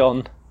argue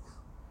Tardon.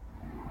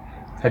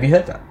 Have you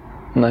heard that?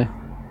 No.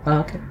 Oh,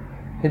 okay.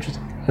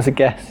 Interesting. That's a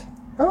guess.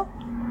 Oh.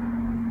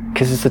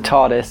 Because it's a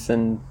TARDIS,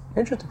 and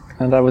Interesting.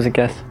 that was a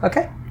guess.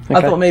 Okay.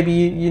 I thought maybe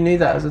you knew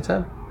that as a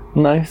term.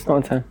 No, it's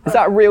not a term. Is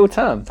that a real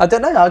term? I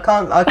don't know. I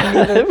can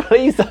either.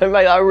 Please don't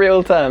make that a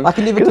real term. I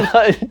can either.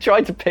 I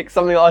tried to pick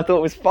something that I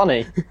thought was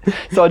funny,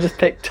 so I just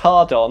picked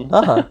Tardon.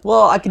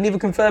 Well, I can neither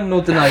confirm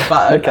nor deny.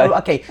 But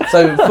okay.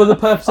 So for the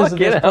purposes of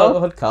this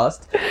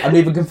podcast, I'm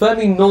neither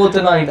confirming nor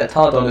denying that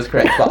Tardon is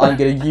correct, but I'm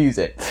going to use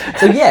it.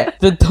 So yeah,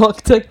 the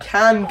Doctor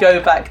can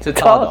go back to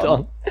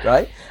Tardon.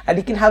 Right? And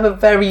he can have a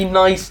very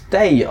nice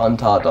day on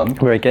Tardon.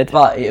 Very good.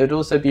 But it would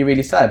also be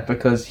really sad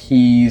because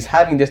he's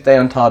having this day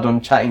on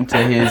Tardon, chatting to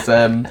his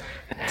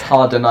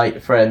Tardonite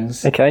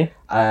friends. Okay.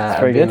 That's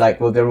very good. Like,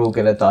 well, they're all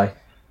going to die.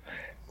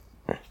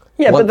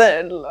 Yeah, but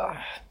then...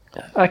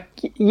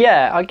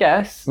 yeah, I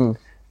guess.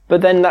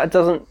 But then that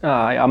doesn't...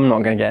 I'm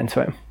not going to get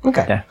into it.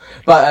 Okay. Yeah.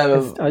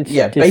 But,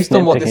 based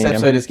on what this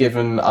episode has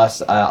given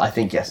us, I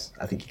think yes.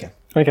 I think you can.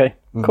 Okay,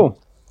 cool.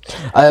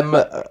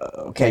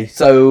 Okay,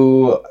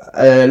 so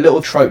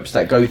little tropes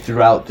that go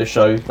throughout the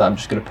show that I'm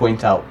just going to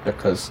point out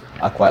because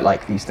I quite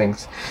like these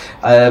things.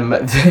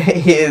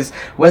 Is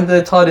when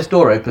the TARDIS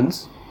door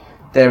opens,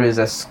 there is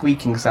a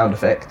squeaking sound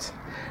effect,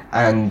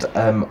 and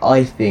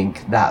I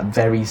think that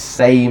very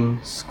same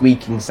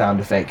squeaking sound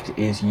effect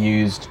is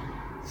used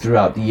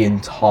throughout the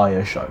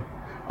entire show.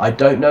 I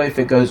don't know if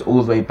it goes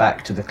all the way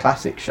back to the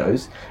classic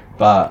shows,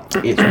 but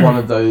it's one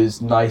of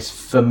those nice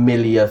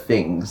familiar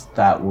things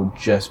that will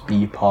just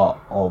be part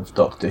of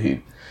Doctor Who.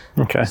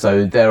 Okay.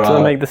 So Does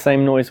it make the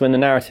same noise when the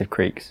narrative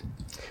creaks?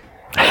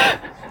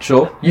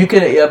 Sure. You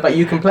can, but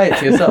you can play it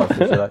to yourself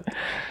if you like.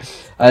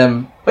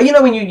 But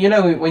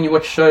when you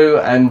watch a show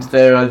and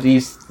there are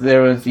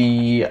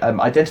the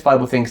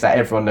identifiable things that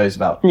everyone knows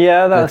about.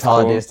 Yeah, that's the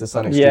TARDIS, cool. The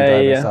sonic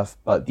screwdriver and stuff.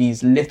 But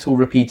these little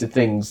repeated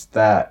things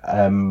that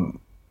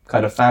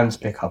kind of fans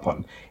pick up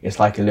on. It's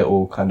like a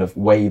little kind of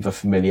wave of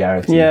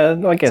familiarity.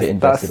 Yeah, I guess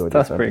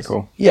that's pretty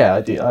cool. Yeah,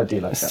 I do like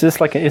that. It's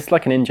just like it's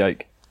like an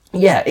in-joke.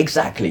 Yeah,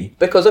 exactly.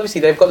 Because obviously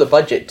they've got the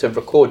budget to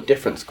record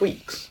different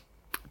squeaks.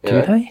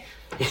 Do they?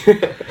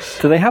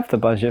 Do they have the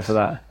budget for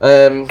that?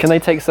 Can they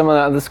take some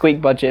out of the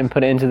squeak budget and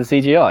put it into the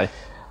CGI?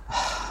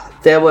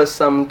 There was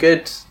some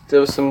good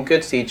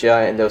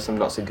CGI and there was some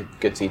not so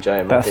good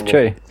CGI. In my opinion.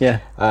 True. Yeah.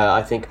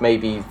 I think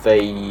maybe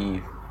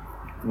they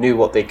knew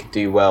what they could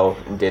do well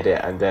and did it,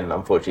 and then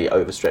unfortunately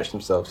overstretched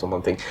themselves on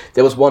one thing.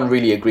 There was one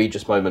really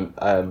egregious moment.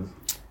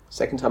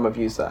 Second time I've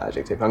used that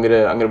adjective. I'm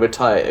gonna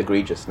retire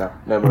egregious now.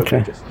 No more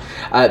egregious.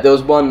 There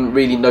was one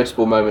really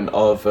noticeable moment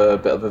of a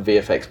bit of a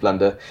VFX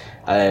blunder,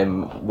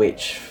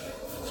 which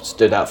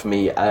stood out for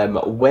me.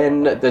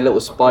 When the little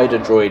spider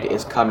droid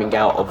is coming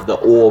out of the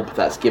orb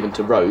that's given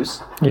to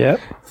Rose. Yeah.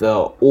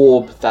 The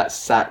orb that's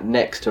sat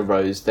next to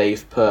Rose,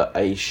 they've put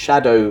a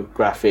shadow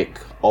graphic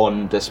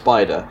on the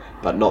spider,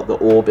 but not the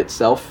orb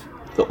itself.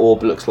 The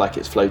orb looks like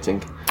it's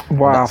floating.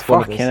 Wow,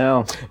 fucking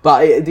hell.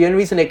 But the only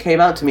reason it came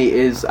out to me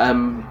is,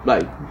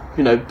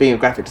 being a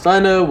graphic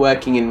designer,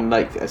 working in,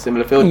 a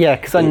similar field. Yeah,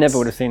 because I never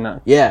would have seen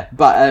that. Yeah,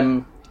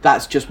 but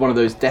that's just one of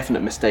those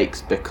definite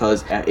mistakes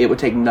because it would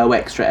take no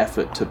extra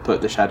effort to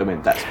put the shadow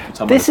in.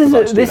 This is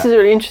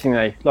really interesting,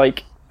 though.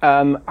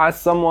 As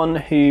someone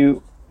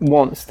who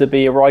wants to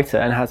be a writer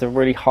and has a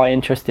really high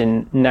interest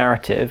in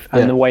narrative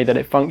and the way that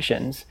it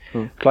functions,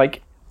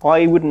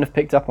 I wouldn't have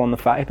picked up on the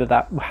fact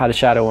that had a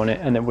shadow on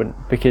it, and it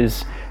wouldn't,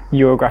 because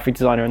you're a graphic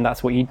designer and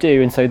that's what you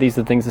do, and so these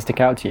are the things that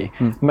stick out to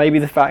you. Maybe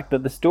the fact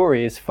that the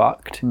story is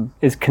fucked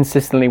is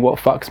consistently what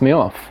fucks me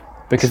off,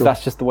 because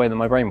that's just the way that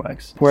my brain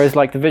works. Whereas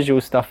the visual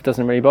stuff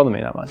doesn't really bother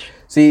me that much.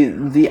 See,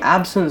 the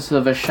absence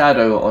of a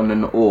shadow on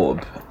an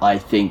orb, I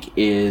think,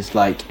 is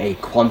like a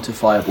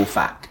quantifiable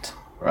fact,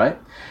 right?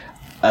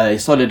 A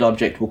solid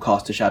object will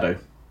cast a shadow.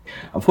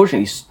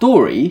 Unfortunately,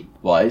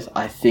 story-wise,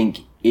 I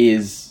think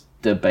is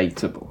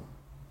debatable.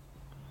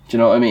 Do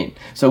you know what I mean?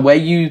 So where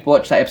you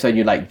watch that episode,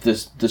 you're like, the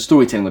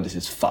storytelling of this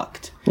is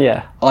fucked.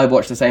 Yeah. I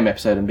watch the same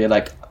episode and be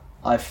like,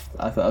 I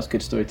thought that was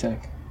good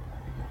storytelling.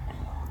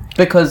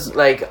 Because,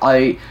 like,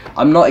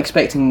 I'm not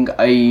expecting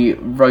a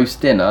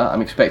roast dinner,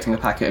 I'm expecting a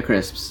packet of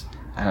crisps.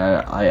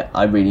 And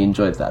I really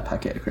enjoyed that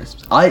packet of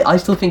crisps. I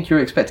still think you're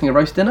expecting a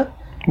roast dinner.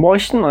 Why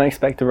shouldn't I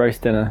expect a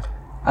roast dinner?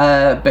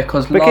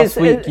 Because last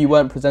week you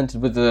weren't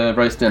presented with a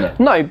roast dinner.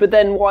 No, but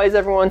then why is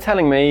everyone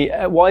telling me,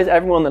 why is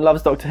everyone that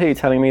loves Doctor Who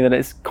telling me that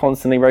it's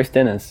constantly roast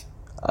dinners?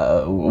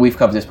 We've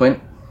covered this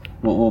point.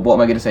 What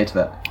am I going to say to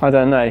that? I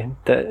don't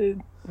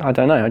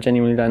know. I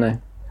genuinely don't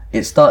know.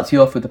 It starts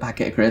you off with a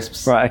packet of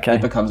crisps. Right, okay.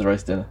 It becomes a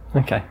roast dinner.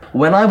 Okay.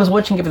 When I was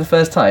watching it for the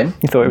first time,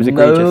 You thought it was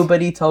egregious?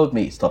 nobody told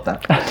me... Stop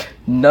that.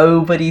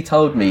 Nobody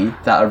told me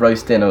that a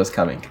roast dinner was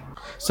coming.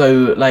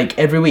 So, like,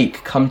 every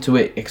week, come to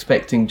it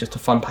expecting just a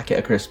fun packet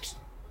of crisps.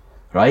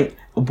 Right?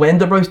 When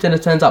the roast dinner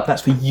turns up,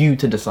 that's for you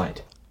to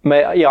decide.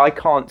 Yeah, I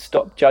can't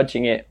stop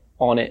judging it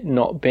on it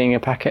not being a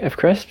packet of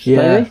crisps,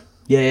 maybe?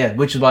 Yeah.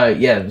 Which is why,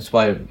 that's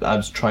why I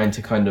was trying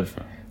to kind of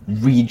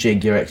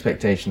rejig your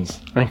expectations.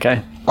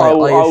 Okay.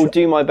 I'll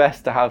do my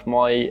best to have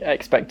my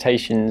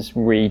expectations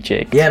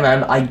rejigged. Yeah,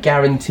 man, I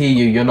guarantee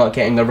you're not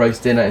getting a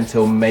roast dinner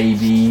until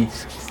maybe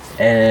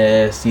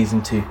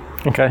season 2.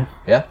 Okay.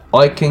 Yeah?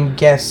 I can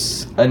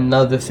guess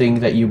another thing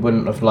that you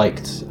wouldn't have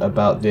liked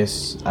about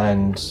this,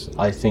 and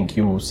I think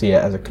you will see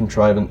it as a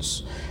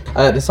contrivance.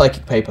 The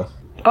psychic paper.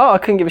 Oh, I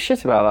couldn't give a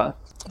shit about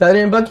That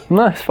didn't bug you? that.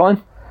 No, it's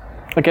fine.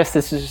 I guess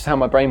this is just how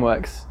my brain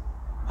works.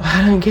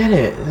 I don't get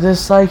it. The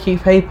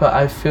psychic paper,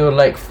 I feel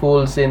like,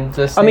 falls in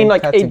the same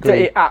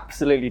category. It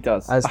absolutely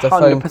does. As the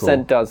phone call.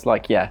 100% does.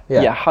 Like, yeah,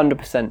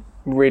 100%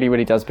 really,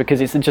 really does, because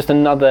it's just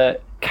another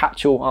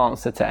catch-all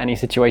answer to any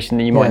situation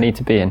that you might need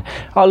to be in.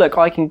 Oh, look,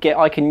 I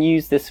can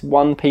use this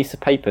one piece of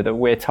paper that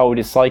we're told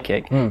is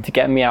psychic to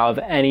get me out of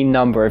any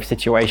number of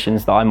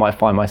situations that I might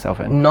find myself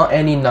in. Not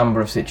any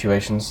number of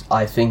situations.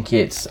 I think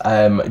it's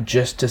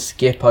just to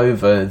skip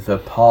over the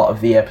part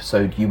of the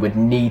episode you would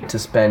need to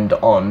spend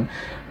on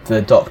the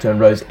Doctor and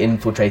Rose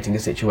infiltrating a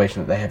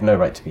situation that they have no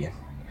right to be in.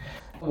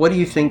 What do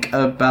you think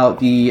about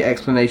the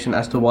explanation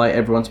as to why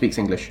everyone speaks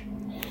English?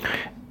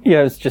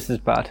 Yeah, it's just as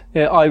bad.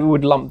 Yeah, I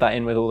would lump that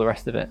in with all the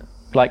rest of it.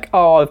 Like,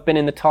 oh, I've been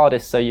in the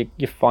TARDIS, so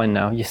you're fine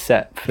now. You're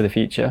set for the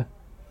future.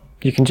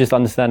 You can just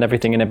understand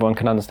everything and everyone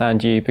can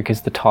understand you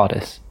because the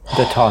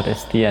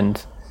TARDIS, the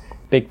end.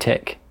 Big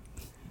tick.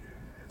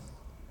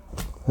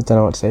 I don't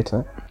know what to say to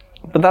that.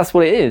 But that's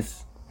what it is.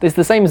 It's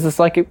the same as the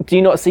psychic... Do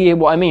you not see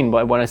what I mean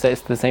when I say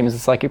it's the same as the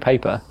psychic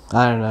paper?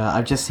 I don't know.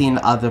 I've just seen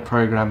other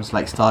programs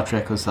like Star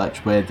Trek or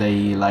such where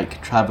they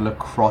like travel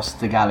across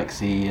the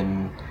galaxy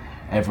and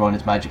everyone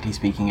is magically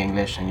speaking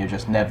English and you're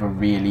just never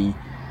really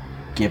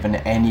given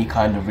any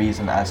kind of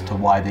reason as to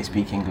why they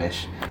speak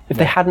English. If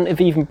they hadn't have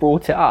even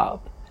brought it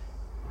up,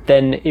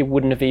 then it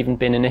wouldn't have even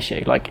been an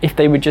issue. Like, if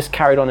they would just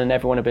carried on and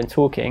everyone had been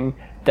talking,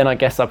 then I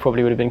guess I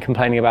probably would have been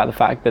complaining about the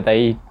fact that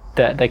they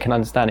can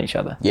understand each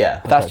other.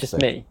 Yeah. That's just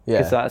me.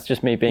 Because that's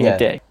just me being a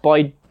dick.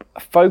 By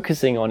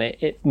focusing on it,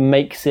 it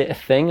makes it a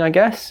thing, I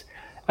guess.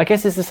 I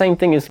guess it's the same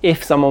thing as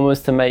if someone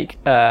was to make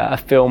a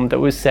film that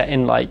was set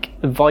in like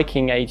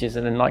Viking ages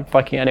and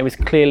it was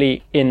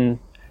clearly in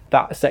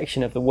that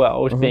section of the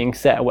world being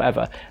set or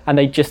whatever, and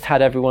they just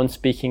had everyone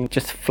speaking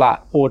just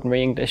flat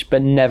ordinary English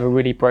but never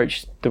really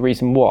broached the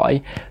reason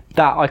why.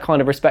 That I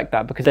kind of respect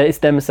that, because it's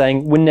them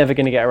saying we're never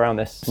going to get around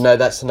this. No,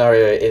 that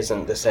scenario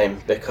isn't the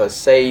same, because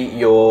say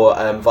your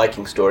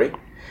Viking story,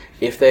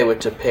 if they were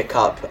to pick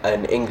up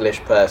an English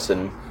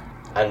person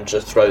and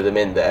just throw them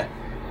in there,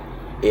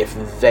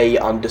 if they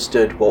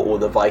understood what all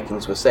the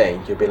Vikings were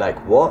saying, you'd be like,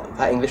 what?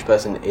 That English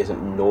person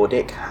isn't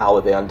Nordic, how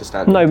are they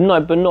understanding? No,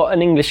 but not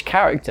an English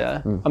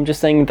character. I'm just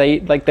saying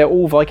they're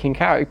all Viking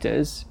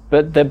characters,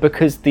 but they're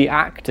because the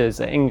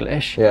actors are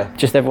English. Yeah.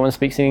 Just everyone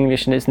speaks in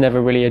English and it's never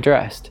really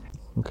addressed.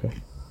 Okay.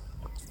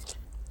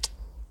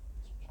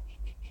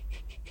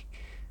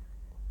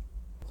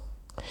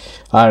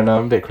 I don't know,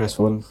 I'm a bit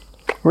crestfallen.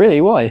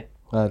 Really? Why?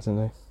 I don't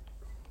know.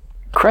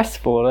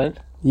 Crestfallen?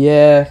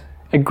 Yeah.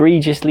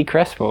 Egregiously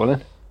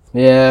crestfallen?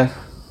 Yeah.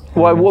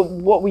 Why?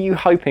 What were you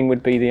hoping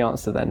would be the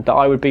answer then? That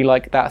I would be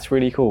like, that's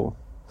really cool?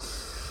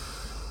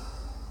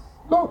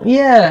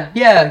 Yeah,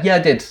 I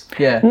did.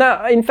 Yeah.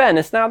 Now, in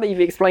fairness, now that you've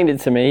explained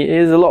it to me, it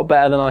is a lot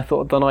better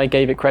than I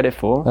gave it credit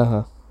for.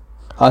 Uh-huh.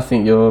 I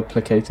think you're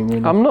placating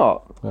me. I'm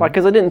not. Like,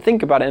 because I didn't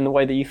think about it in the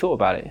way that you thought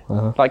about it.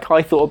 Like,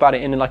 I thought about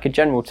it in like a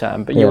general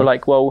term, but you were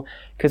like, well,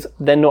 because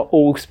they're not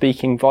all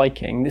speaking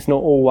Viking. It's not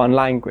all one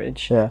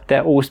language. Yeah.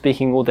 They're all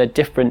speaking all their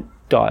different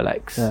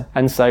dialects. Yeah.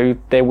 And so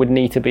there would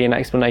need to be an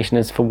explanation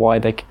as for why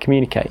they could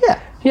communicate.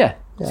 Yeah.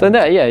 So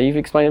you've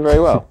explained it very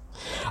well.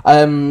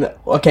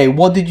 Okay,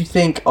 what did you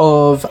think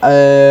of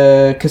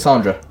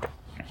Cassandra?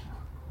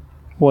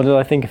 What did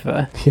I think of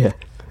her? Yeah.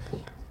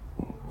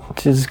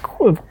 Which is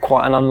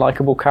quite an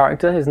unlikable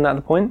character, isn't that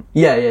the point?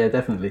 Yeah,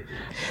 definitely.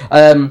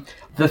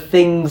 The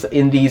things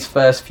in these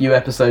first few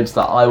episodes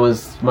that I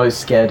was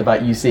most scared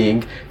about you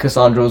seeing,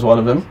 Cassandra was one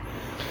of them.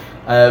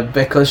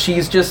 because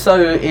it's just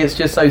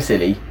so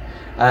silly.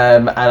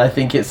 And I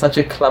think it's such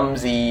a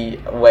clumsy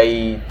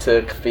way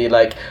to be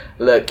like,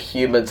 look,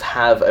 humans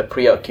have a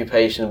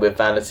preoccupation with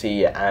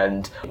vanity,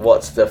 and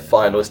what's the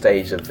final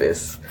stage of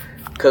this?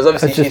 Because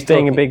obviously It's just she's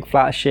being talking, a big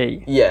flat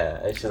sheet. yeah,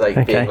 and she's like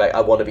Okay. being like, I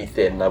want to be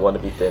thin, I want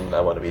to be thin, I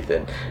want to be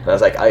thin. And I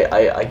was like,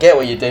 I get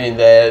what you're doing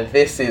there.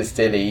 This is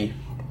silly.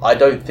 I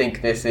don't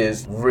think this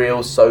is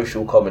real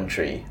social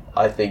commentary.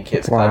 I think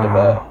it's kind of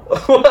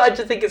a... I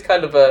just think it's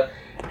kind of a...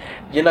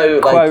 You know,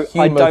 like... Quote,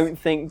 I humour- don't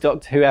think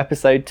Doctor Who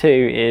episode 2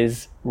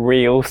 is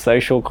real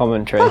social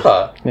commentary.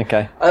 Uh-huh.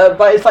 Okay.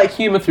 But it's like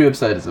humour through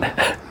absurdism.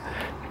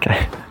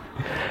 Okay.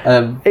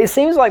 Um, It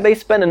seems like they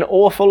spend an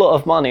awful lot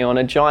of money on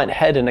a giant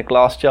head in a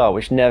glass jar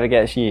which never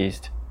gets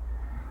used.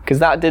 Because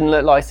that didn't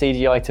look like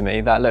CGI to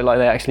me. That looked like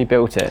they actually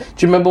built it.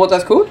 do you remember what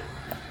that's called?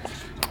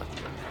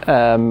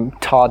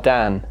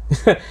 Tardan.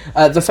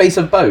 The face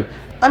of Bo.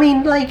 I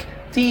mean, like,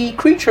 the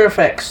creature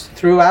effects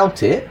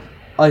throughout it,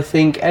 I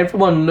think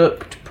everyone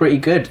looked pretty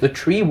good. The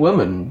tree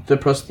woman, the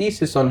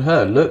prosthesis on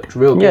her looked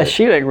real good. Yeah,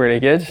 she looked really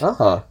good.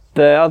 Uh-huh.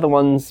 The other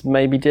ones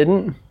maybe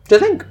didn't. Do you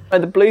think?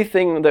 The blue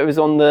thing that was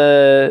on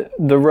the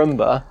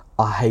Roomba.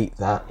 I hate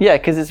that. Yeah,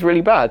 because it's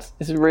really bad.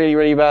 It's a really,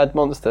 really bad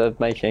monster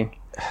making.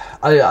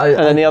 And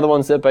then the other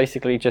ones are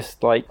basically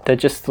just like, they're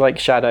just like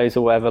shadows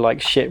or whatever,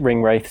 like shit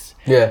ring wraiths.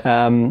 Yeah.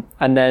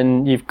 And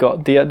then you've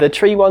got the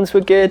tree ones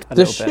were good.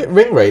 The shit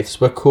ring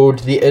wraiths were called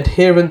the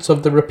adherents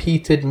of the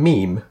repeated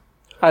meme.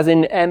 As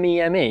in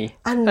MEME.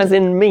 And- As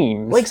in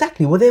memes. Well,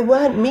 exactly. Well, there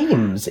weren't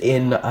memes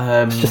in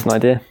Just an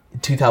idea.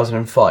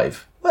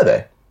 2005, were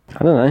there?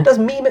 I don't know. Does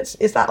meme,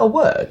 is that a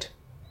word?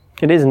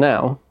 It is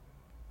now.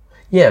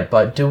 Yeah,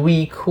 but do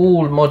we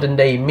call modern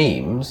day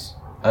memes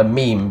a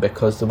meme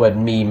because the word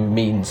meme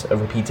means a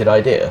repeated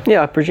idea?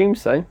 Yeah, I presume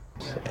so.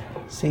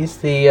 See, it's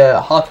the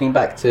harkening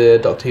back to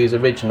Doctor Who's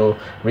original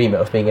remit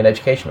of being an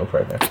educational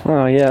program.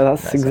 Oh yeah,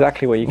 that's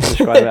exactly what you can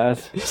describe it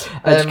as.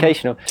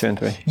 Educational. 2 and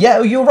 3.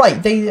 Yeah, you're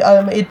right. They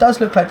it does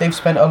look like they've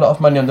spent a lot of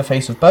money on the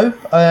face of Bo.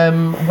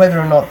 Whether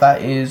or not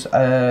that is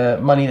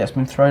money that's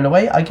been thrown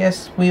away, I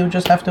guess we'll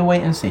just have to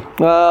wait and see.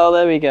 Well,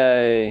 there we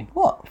go.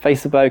 What?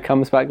 Face of Bow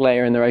comes back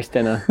later in the roast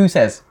dinner. Who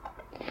says?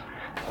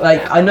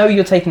 Like, I know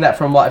you're taking that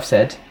from what I've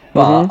said,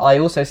 but I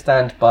also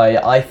stand by,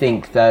 I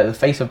think that the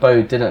face of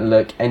Bo didn't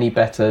look any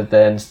better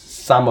than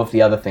some of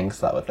the other things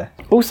that were there.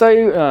 Also,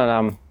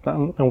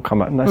 I'll come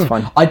back. That's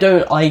fine.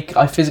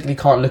 I physically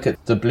can't look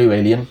at the blue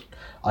alien.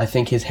 I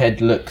think his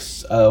head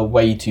looks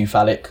way too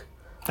phallic.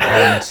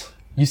 And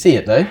you see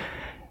it though?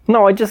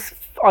 No, I just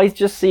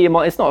see him.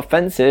 It's not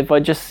offensive. I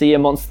just see a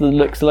monster that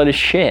looks a load of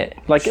shit.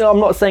 Like, I'm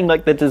not saying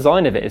like the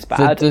design of it is The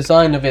bad.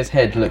 design of his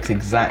head looks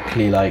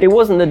exactly like... It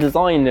wasn't the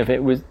design of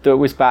it that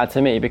was bad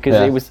to me, because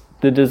Yeah. it was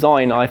the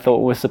design I thought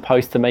was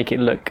supposed to make it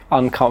look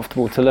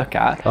uncomfortable to look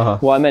at. Uh-huh.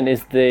 What I meant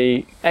is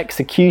the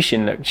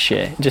execution looked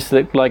shit. It just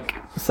looked like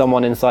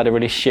someone inside a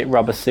really shit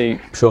rubber suit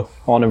Sure.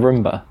 on a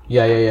Roomba.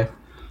 Yeah.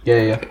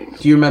 Do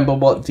you remember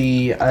what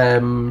the...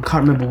 can't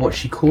remember what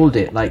she called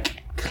it.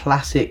 Like,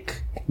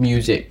 classic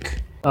music...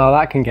 Oh,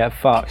 that can get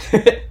fucked.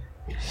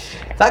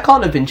 That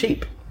can't have been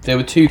cheap. There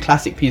were 2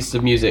 classic pieces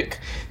of music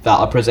that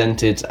are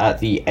presented at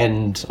the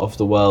end of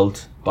the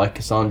world by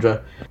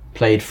Cassandra,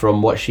 played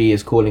from what she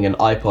is calling an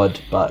iPod,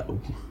 but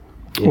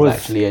is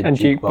actually a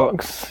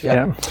jukebox.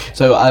 Yeah.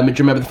 So, do you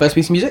remember the first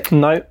piece of music?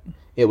 No.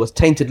 It was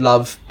Tainted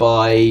Love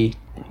by...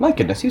 My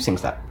goodness, who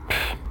sings that?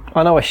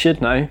 I know I should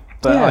know,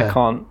 but Yeah. I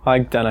can't. I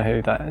don't know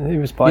who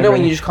was by. You know when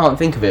really. you just can't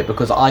think of it,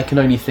 because I can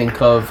only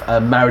think of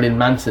Marilyn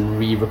Manson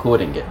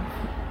re-recording it.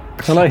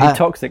 I know who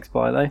Toxic's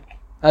by though.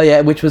 Oh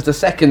yeah, which was the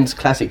second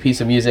classic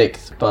piece of music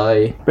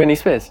by... Britney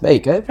Spears. There you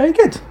go, very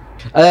good.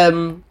 I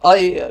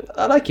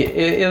like it.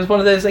 It was one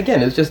of those,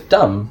 again, it was just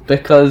dumb,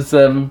 because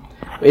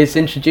it's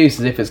introduced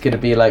as if it's going to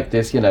be like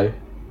this, you know,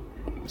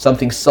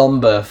 something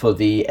somber for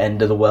the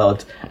end of the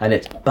world, and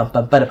it's bum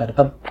bum bada bada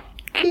bum.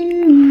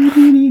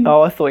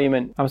 Oh, I thought you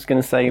meant. I was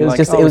going to say It was like,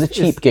 just, oh, it was a is-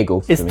 cheap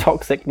giggle for Is me.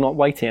 Toxic not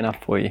weighty enough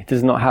for you?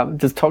 Does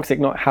Toxic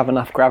not have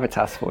enough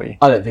gravitas for you?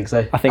 I don't think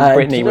so. I think do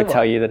Brittany you know would what?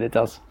 tell you that it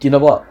does. Do you know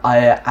what?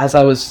 As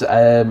I was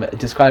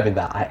describing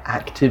that, I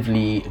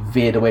actively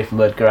veered away from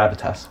the word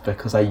gravitas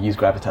because I use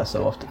gravitas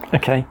so often.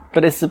 Okay,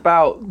 but it's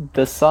about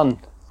the sun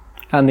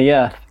and the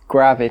earth.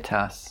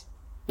 Gravitas.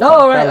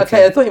 Oh, right, gravity.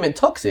 okay. I thought you meant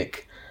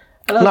toxic.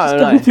 And I was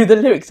just going through the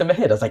lyrics in my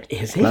head. I was like,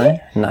 is he? No.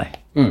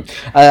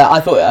 I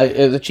thought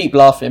it was a cheap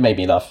laugh. It made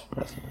me laugh.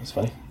 That's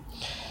funny.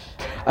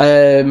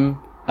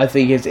 I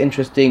think it's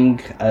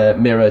interesting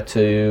mirror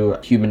to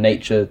human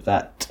nature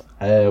that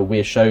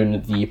we're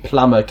shown the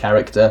plumber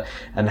character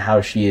and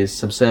how she is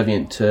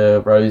subservient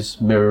to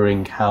Rose,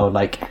 mirroring how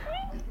like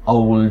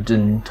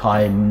olden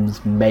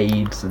times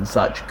maids and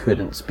such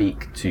couldn't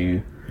speak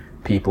to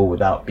people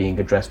without being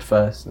addressed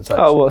first and such.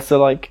 Oh, well,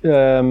 so like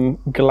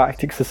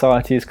galactic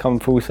society has come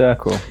full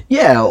circle.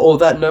 Yeah, or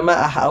that no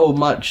matter how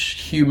much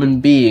human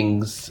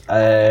beings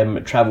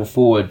travel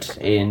forward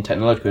in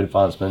technological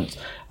advancements,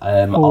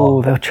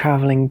 Oh, they're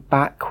travelling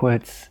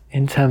backwards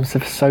in terms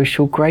of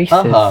social graces.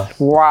 Uh-huh.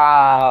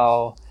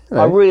 Wow.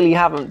 I really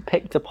haven't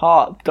picked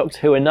apart Doctor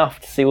Who enough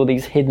to see all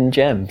these hidden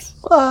gems.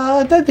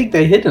 I don't think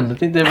they're hidden. I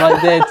think they're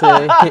right there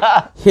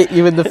to hit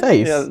you in the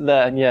face.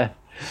 Yeah.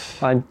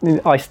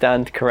 I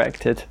stand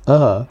corrected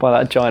Uh-huh. by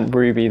that giant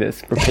ruby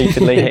that's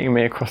repeatedly hitting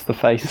me across the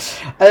face.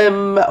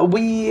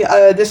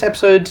 This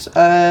episode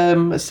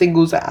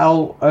singles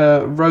out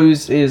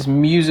Rose's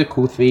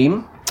musical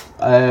theme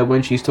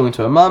when she's talking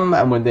to her mum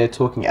and when they're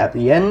talking at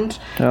the end.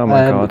 Oh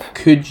my God.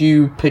 Could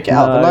you pick it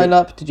out of the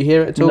lineup? Did you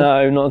hear it at all?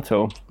 No, not at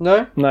all.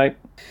 No? No.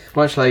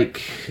 Much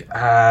like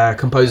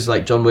composers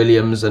like John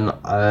Williams and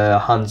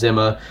Hans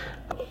Zimmer,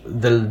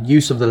 the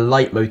use of the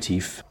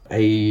leitmotif,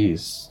 a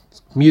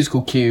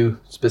musical cue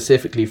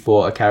specifically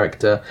for a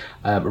character.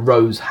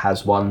 Rose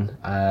has one.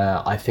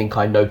 I think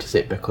I notice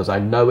it because I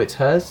know it's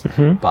hers,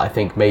 but I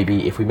think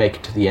maybe if we make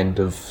it to the end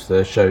of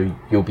the show,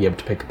 you'll be able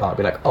to pick apart and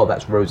be like, oh,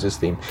 that's Rose's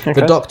theme. Okay.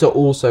 The Doctor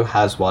also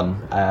has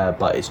one,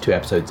 but it's 2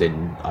 episodes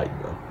in.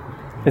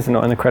 Is it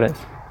not in the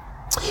credits?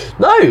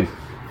 No.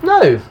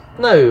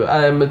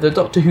 The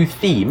Doctor Who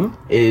theme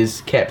is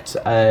kept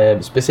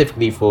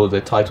specifically for the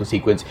title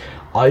sequence.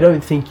 I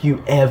don't think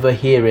you ever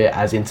hear it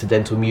as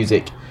incidental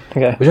music.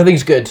 Okay. Which I think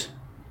is good,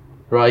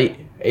 right?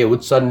 It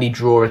would suddenly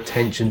draw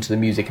attention to the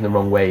music in the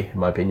wrong way, in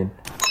my opinion.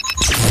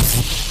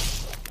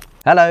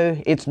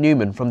 Hello, it's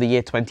Newman from the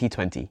year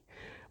 2020.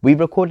 We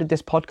recorded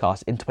this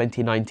podcast in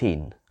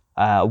 2019.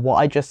 What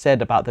I just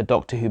said about the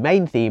Doctor Who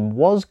main theme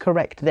was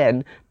correct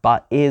then,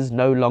 but is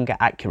no longer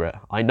accurate.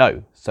 I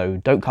know, so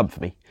don't come for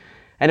me.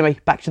 Anyway,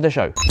 back to the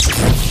show.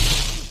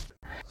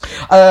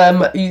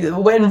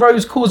 When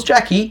Rose calls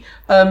Jackie,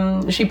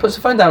 she puts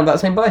the phone down without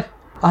saying bye.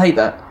 I hate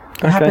that.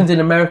 It happens in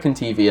American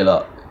TV a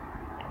lot.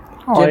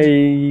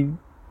 I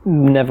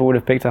never would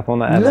have picked up on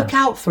that ever. Look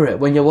out for it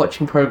when you're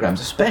watching programmes,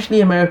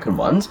 especially American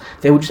ones.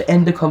 They will just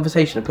end the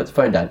conversation and put the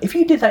phone down. If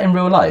you did that in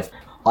real life,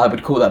 I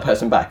would call that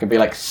person back and be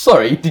like,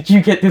 sorry, did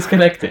you get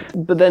disconnected?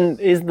 But then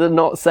is the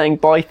not saying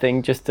bye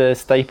thing just a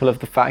staple of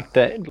the fact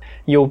that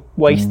you're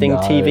wasting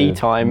TV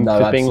time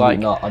for being like,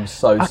 not. I'm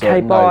so sorry. Okay,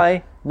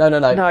 bye. No.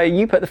 No,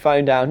 you put the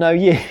phone down. No,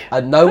 you.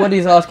 And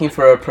nobody's asking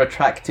for a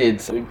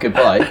protracted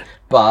goodbye,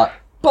 but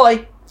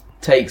bye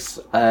takes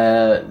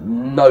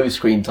no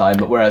screen time,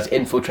 whereas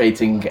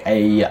infiltrating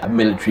a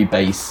military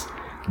base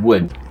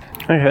would.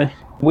 Okay.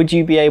 Would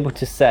you be able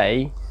to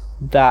say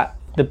that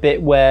the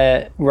bit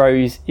where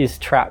Rose is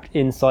trapped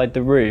inside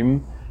the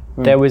room,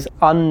 there was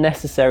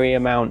unnecessary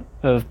amount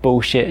of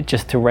bullshit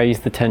just to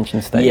raise the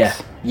tension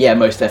stakes? Yeah,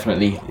 most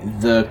definitely.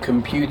 The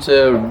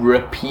computer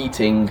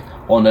repeating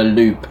on a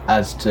loop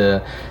as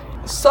to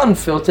sun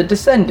filter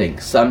descending,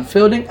 sun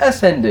filter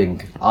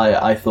ascending.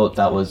 I thought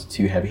that was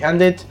too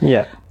heavy-handed.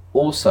 Yeah.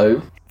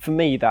 Also, for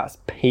me, that's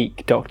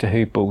peak Doctor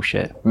Who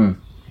bullshit.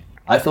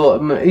 I thought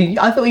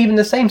even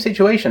the same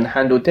situation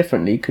handled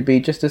differently could be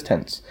just as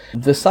tense.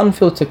 The sun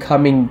filter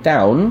coming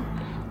down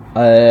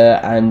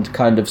and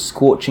kind of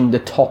scorching the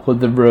top of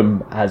the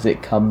room as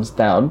it comes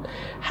down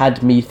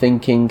had me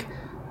thinking,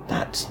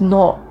 that's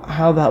not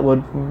how that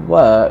would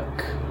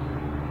work.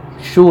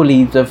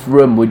 Surely the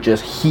room would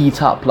just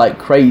heat up like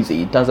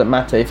crazy. It doesn't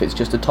matter if it's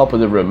just the top of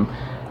the room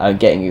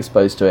getting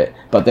exposed to it.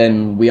 But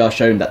then we are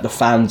shown that the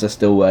fans are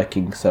still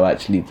working, so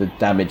actually the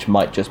damage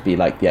might just be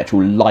like the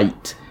actual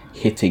light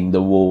hitting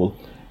the wall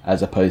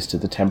as opposed to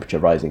the temperature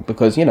rising.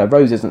 Because,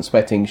 Rose isn't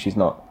sweating, she's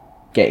not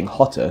getting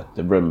hotter,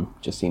 the room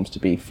just seems to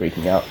be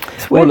freaking out.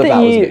 All of that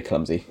was a bit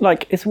clumsy.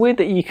 Like, it's weird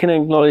that you can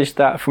acknowledge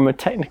that from a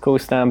technical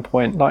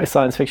standpoint, like a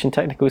science fiction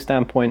technical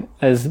standpoint,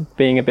 as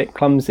being a bit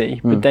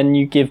clumsy, but then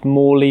you give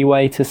more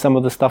leeway to some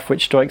of the stuff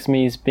which strikes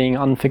me as being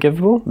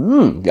unforgivable.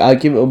 I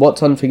give it,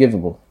 what's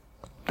unforgivable?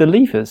 The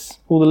levers,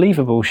 all the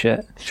lever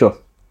bullshit. Sure.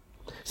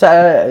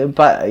 So,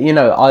 but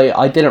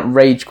I didn't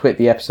rage quit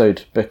the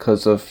episode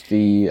because of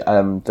the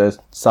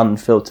sun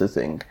filter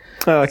thing.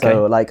 Oh, okay.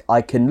 So, like,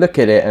 I can look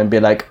at it and be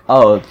like,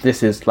 oh,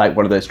 this is like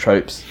one of those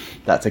tropes.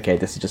 That's okay.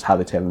 This is just how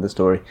they're telling the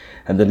story.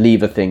 And the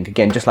lever thing,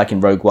 again, just like in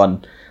Rogue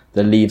One,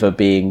 the lever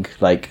being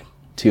like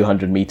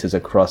 200 meters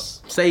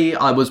across. Say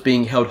I was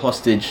being held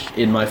hostage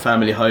in my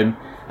family home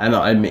and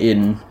I'm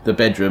in the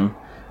bedroom.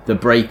 The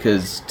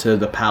breakers to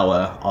the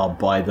power are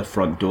by the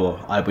front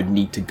door. I would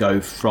need to go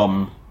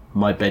from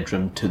my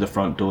bedroom to the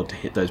front door to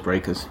hit those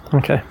breakers.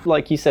 Okay.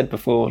 Like you said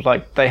before,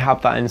 like they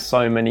have that in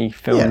so many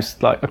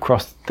films, like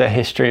across the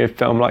history of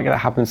film, like that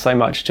happens so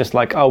much, just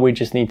like, oh, we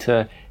just need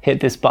to hit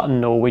this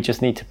button, or we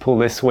just need to pull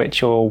this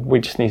switch, or we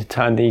just need to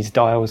turn these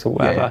dials or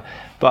whatever.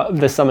 But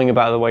there's something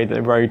about the way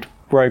that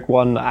Rogue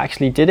One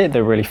actually did it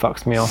that really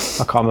fucks me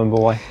off. I can't remember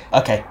why.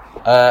 Okay.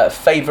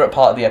 Favourite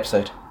part of the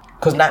episode?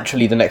 Because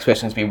naturally the next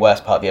question is the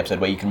worst part of the episode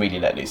where you can really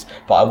let loose.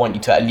 But I want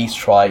you to at least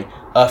try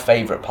a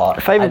favourite part.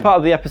 The favourite part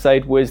of the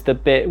episode was the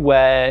bit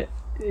where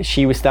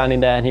she was standing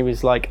there and he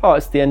was like, oh,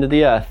 it's the end of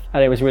the earth.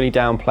 And it was really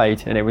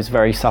downplayed and it was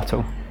very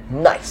subtle.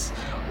 Nice.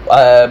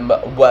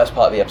 Worst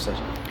part of the episode?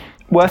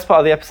 Worst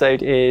part of the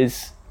episode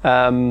is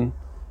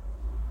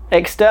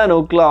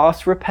external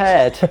glass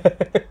repaired.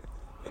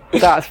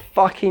 That's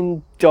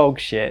fucking dog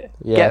shit.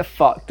 Yeah. Get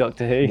fucked,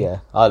 Doctor Who. Yeah,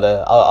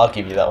 I'll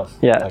give you that one.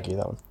 Yeah. I'll give you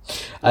that one.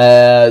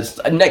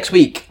 Next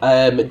week,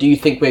 do you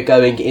think we're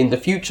going in the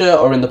future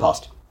or in the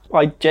past?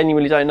 I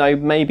genuinely don't know.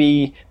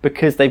 Maybe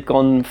because they've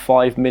gone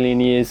 5 million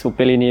years or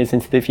billion years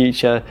into the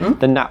future,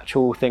 the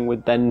natural thing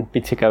would then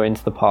be to go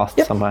into the past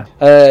somewhere.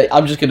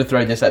 I'm just going to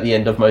throw this at the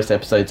end of most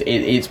episodes.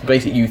 It's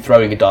basically you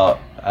throwing a dart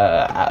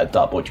at a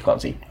dartboard you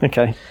can't see.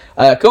 Okay.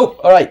 Cool.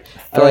 All right.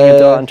 Throwing a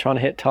dart and trying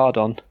to hit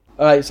Tardon.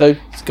 All right. So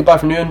it's goodbye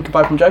from you and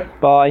goodbye from Joe.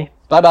 Bye.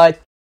 Bye.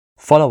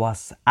 Follow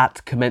us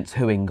at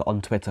CommenceWhoing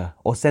on Twitter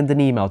or send an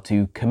email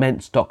to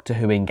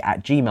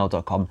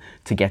commencedoctorwhoing@gmail.com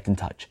to get in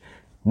touch.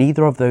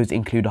 Neither of those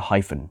include a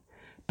hyphen.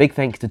 Big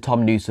thanks to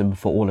Tom Newsom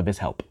for all of his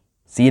help.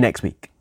 See you next week.